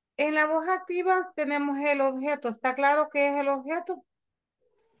 en la voz activa tenemos el objeto. ¿Está claro qué es el objeto?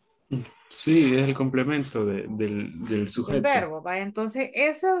 Sí, es el complemento del Del sujeto. verbo, vaya. Entonces,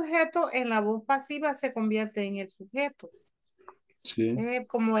 ese objeto en la voz pasiva se convierte en el sujeto. Sí.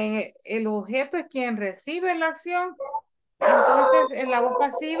 Como el objeto es quien recibe la acción, entonces en la voz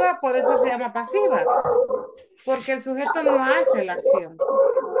pasiva, por eso se llama pasiva, porque el sujeto no hace la acción,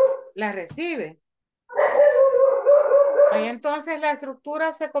 la recibe. Vaya, entonces la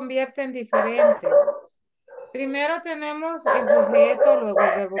estructura se convierte en diferente. Primero tenemos el sujeto, luego el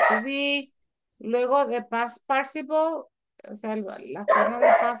verbo to be, luego de past participle, o sea, la forma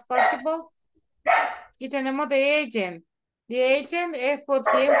del past participle, y tenemos the agent. The agent es por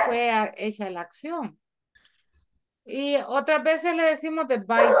quien fue hecha la acción. Y otras veces le decimos the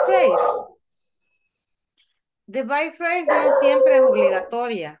by phrase. The by phrase no siempre es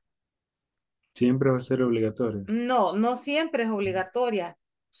obligatoria. Siempre va a ser obligatorio. No, no siempre es obligatoria.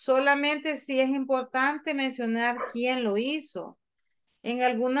 Solamente si es importante mencionar quién lo hizo. En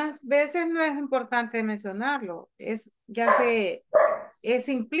algunas veces no es importante mencionarlo. Es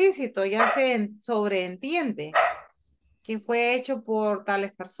implícito, ya se sobreentiende que fue hecho por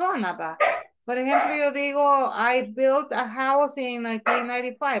tales personas, ¿va? Por ejemplo, yo digo, I built a house in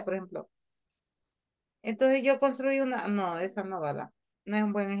 1995, por ejemplo. Entonces yo construí una, no, esa no, ¿verdad? No es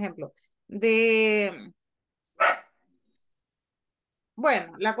un buen ejemplo.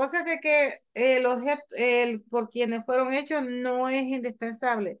 Bueno, la cosa es de que el objeto, por quienes fueron hechos no es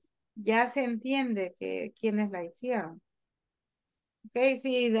indispensable. Ya se entiende que quienes la hicieron. Ok,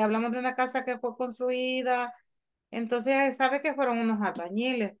 si hablamos de una casa que fue construida, entonces sabe que fueron unos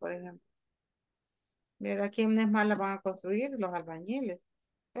albañiles, por ejemplo. ¿Verdad? ¿Quiénes más la van a construir? Los albañiles.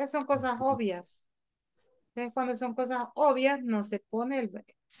 Esas son cosas obvias. Entonces, cuando son cosas obvias, no se pone el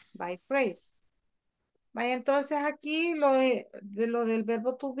by phrase. Vaya, entonces aquí lo del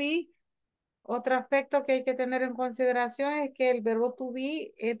verbo to be, otro aspecto que hay que tener en consideración es que el verbo to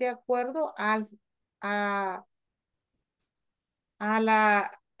be es de acuerdo a,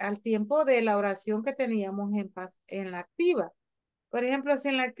 al tiempo de la oración que teníamos en la activa. Por ejemplo, si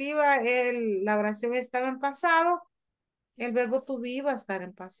en la activa la oración estaba en pasado, el verbo to be va a estar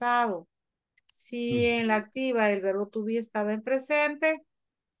en pasado. Si en la activa el verbo to be estaba en presente,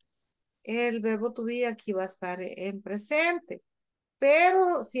 el verbo to be aquí va a estar en presente.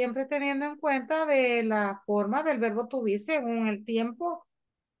 Pero siempre teniendo en cuenta de la forma del verbo to be según el tiempo,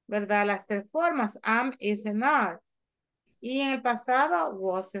 ¿verdad? Las tres formas, am, is, and are. Y en el pasado,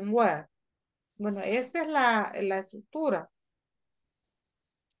 was and were. Bueno, esta es la estructura.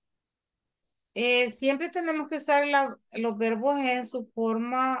 Siempre tenemos que usar los verbos en su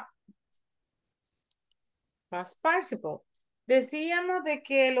forma past participle. Decíamos de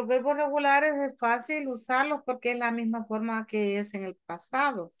que los verbos regulares es fácil usarlos porque es la misma forma que es en el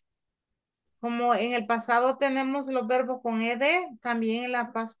pasado. Como en el pasado tenemos los verbos con ed, también en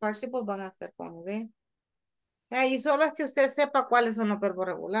la past participle van a ser con ed. Y solo es que usted sepa cuáles son los verbos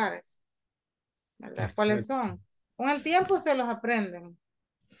regulares, ¿verdad? ¿Cuáles Exacto. son? Con el tiempo se los aprenden.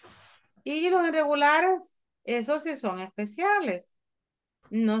 Y los irregulares, esos sí son especiales.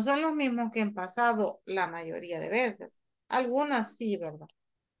 No son los mismos que en pasado la mayoría de veces. Algunas sí, ¿verdad?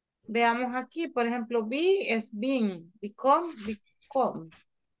 Veamos aquí, por ejemplo, be es been, become, become.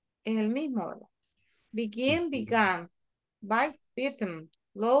 Es el mismo, ¿verdad? Begin, began. Bite, bitten.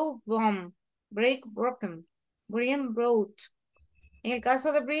 Blow, blown. Break, broken. Bring, brought. En el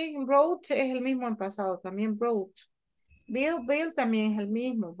caso de bring, brought es el mismo en pasado, también brought. Build, build también es el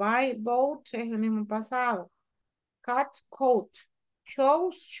mismo. Buy, bought es el mismo en pasado. Cut, coat.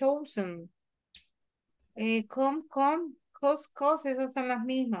 Chose, chosen. Come, cause, esas son las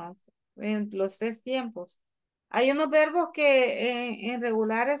mismas en los tres tiempos. Hay unos verbos que en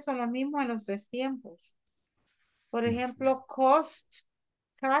regulares son los mismos en los tres tiempos. Por ejemplo, cost,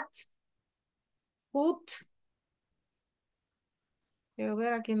 cut, put. Quiero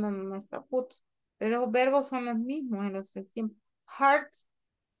ver aquí no está put. Pero los verbos son los mismos en los tres tiempos. Heart,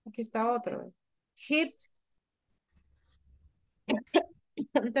 aquí está otro. Hit.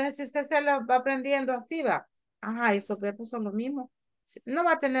 Entonces, si usted se lo va aprendiendo así, va. Ajá, esos verbos son los mismos. No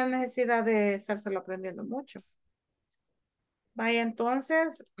va a tener necesidad de estárselo aprendiendo mucho. Vaya,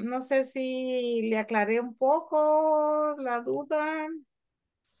 entonces, no sé si le aclaré un poco la duda.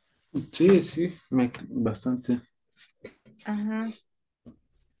 Sí, sí, bastante. Ajá.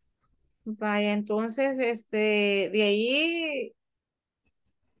 Vaya, entonces, de ahí,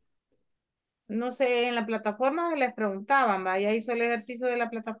 no sé, en la plataforma les preguntaban, vaya, hizo el ejercicio de la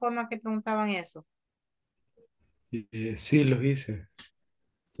plataforma que preguntaban eso. Sí, lo hice.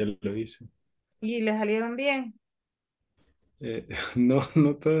 Ya lo hice. Y le salieron bien. No,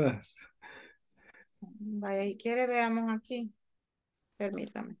 no todas. Vaya, y quiere, veamos aquí.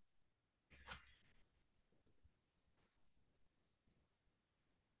 Permítame.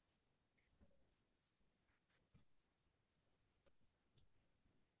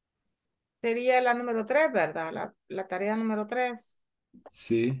 Sería la número 3, ¿verdad? La tarea número 3.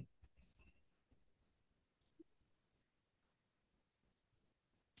 Sí.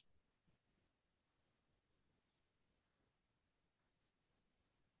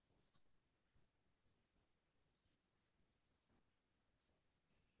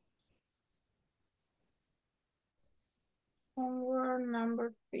 Homework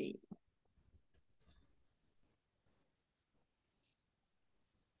number 3.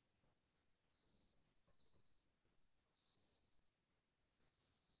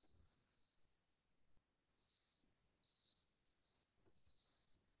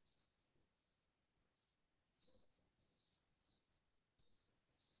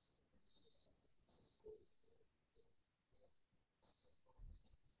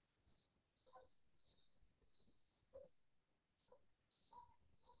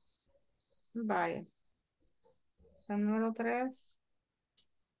 Vaya. La número 3.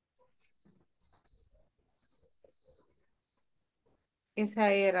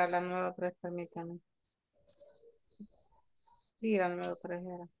 Esa era la número 3, permítame. Sí, la número 3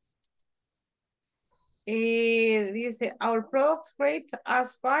 era. Y dice, our products rate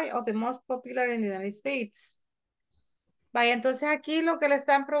as five of the most popular in the United States. Vaya, entonces aquí lo que le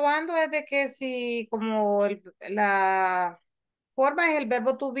están probando es de que si como la forma es el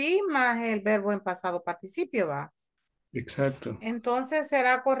verbo to be más el verbo en pasado participio, va. Exacto. Entonces,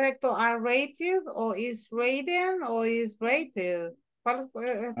 ¿será correcto are rated o is rated o is rated? ¿Cuál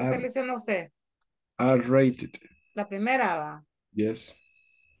Are, selecciona usted? are rated. La primera va. Yes.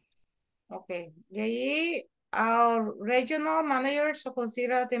 Ok. Y ahí, our regional managers are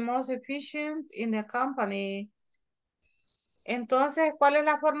considered the most efficient in the company. Entonces, ¿cuál es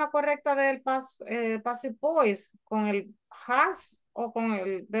la forma correcta del passive voice? ¿Con el has o con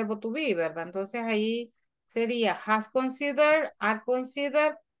el verbo to be, verdad? Entonces, ahí sería has considered, are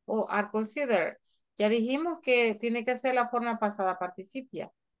considered o are considered. Ya dijimos que tiene que ser la forma pasada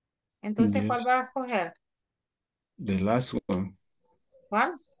participia. Entonces, ¿cuál Yes. va a escoger? The last one.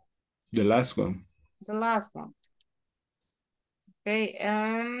 ¿Cuál? The last one. The last one. Okay,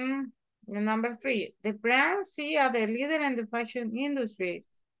 number 3. The brands see are the leader in the fashion industry.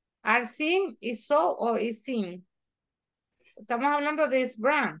 Are seen is so or is seen. Estamos hablando de this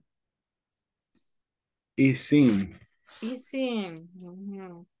brand. Is seen. Is seen.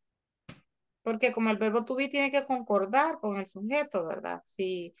 Ujú. Porque como el verbo to be tiene que concordar con el sujeto, ¿verdad?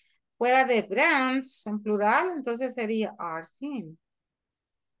 Si fuera de brands en plural, entonces sería are seen.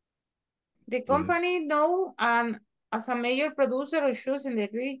 The company known as a major producer of shoes in the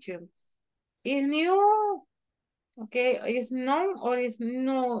region. Is new. Okay, is known or is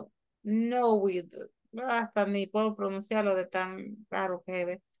no with. Hasta ni puedo pronunciarlo de tan raro que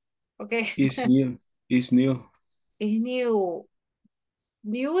ve. Okay. Is new. Is new. Is new.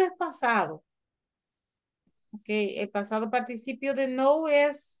 New es pasado. Okay, el pasado participio de know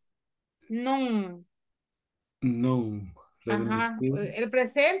es known. No. Ajá. Repite. El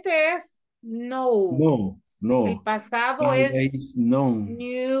presente es know. No. El No. pasado es Always known.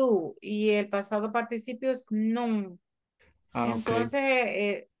 new y el pasado participio es known. Ah, ok.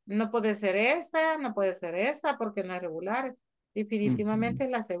 Entonces, no puede ser esta, no puede ser esta porque no es regular. Ujú. Definitivamente es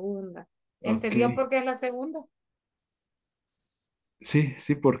la segunda. Ok. ¿Entendió por qué es la segunda? Sí,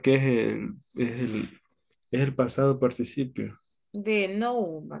 sí, porque es el pasado participio De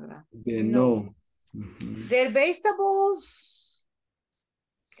no, ¿verdad? de No. no. Ujú. Del vegetables,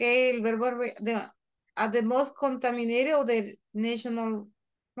 que el verbo at the most contaminated of the national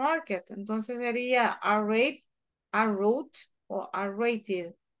market. Entonces sería a route o a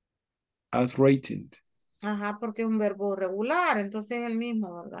rated. As rated. Ajá, porque es un verbo regular, entonces es el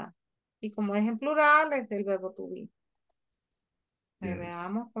mismo, ¿verdad? Y como es en plural, es el verbo to be. Yes.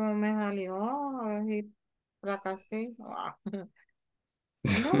 Veamos cómo me salió, a ver si fracasé. Ah.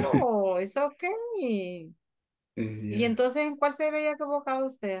 No, es ok. Y Yeah. entonces, ¿en cuál se había equivocado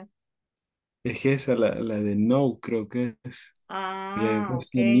usted? Es que esa, la de no, creo que es. Le he Ah,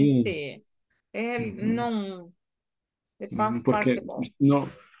 ok, puesto new. sí. Es el Ujú, no, the ujú, past porque participle.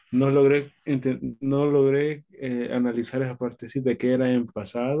 no logré analizar esa partecita que era en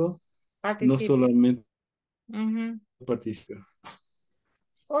pasado, no Participio. solamente Ujú. participio.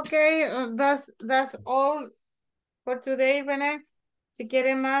 Ok, that's all for today, René. Si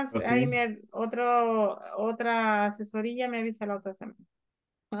quiere más, Ok, ahí otra asesoría me avisa la otra semana.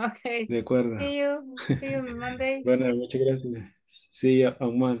 Ok. de acuerdo. See you. See you Monday. Bueno, muchas gracias. See you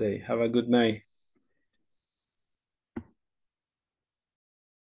on Monday. Have a good night.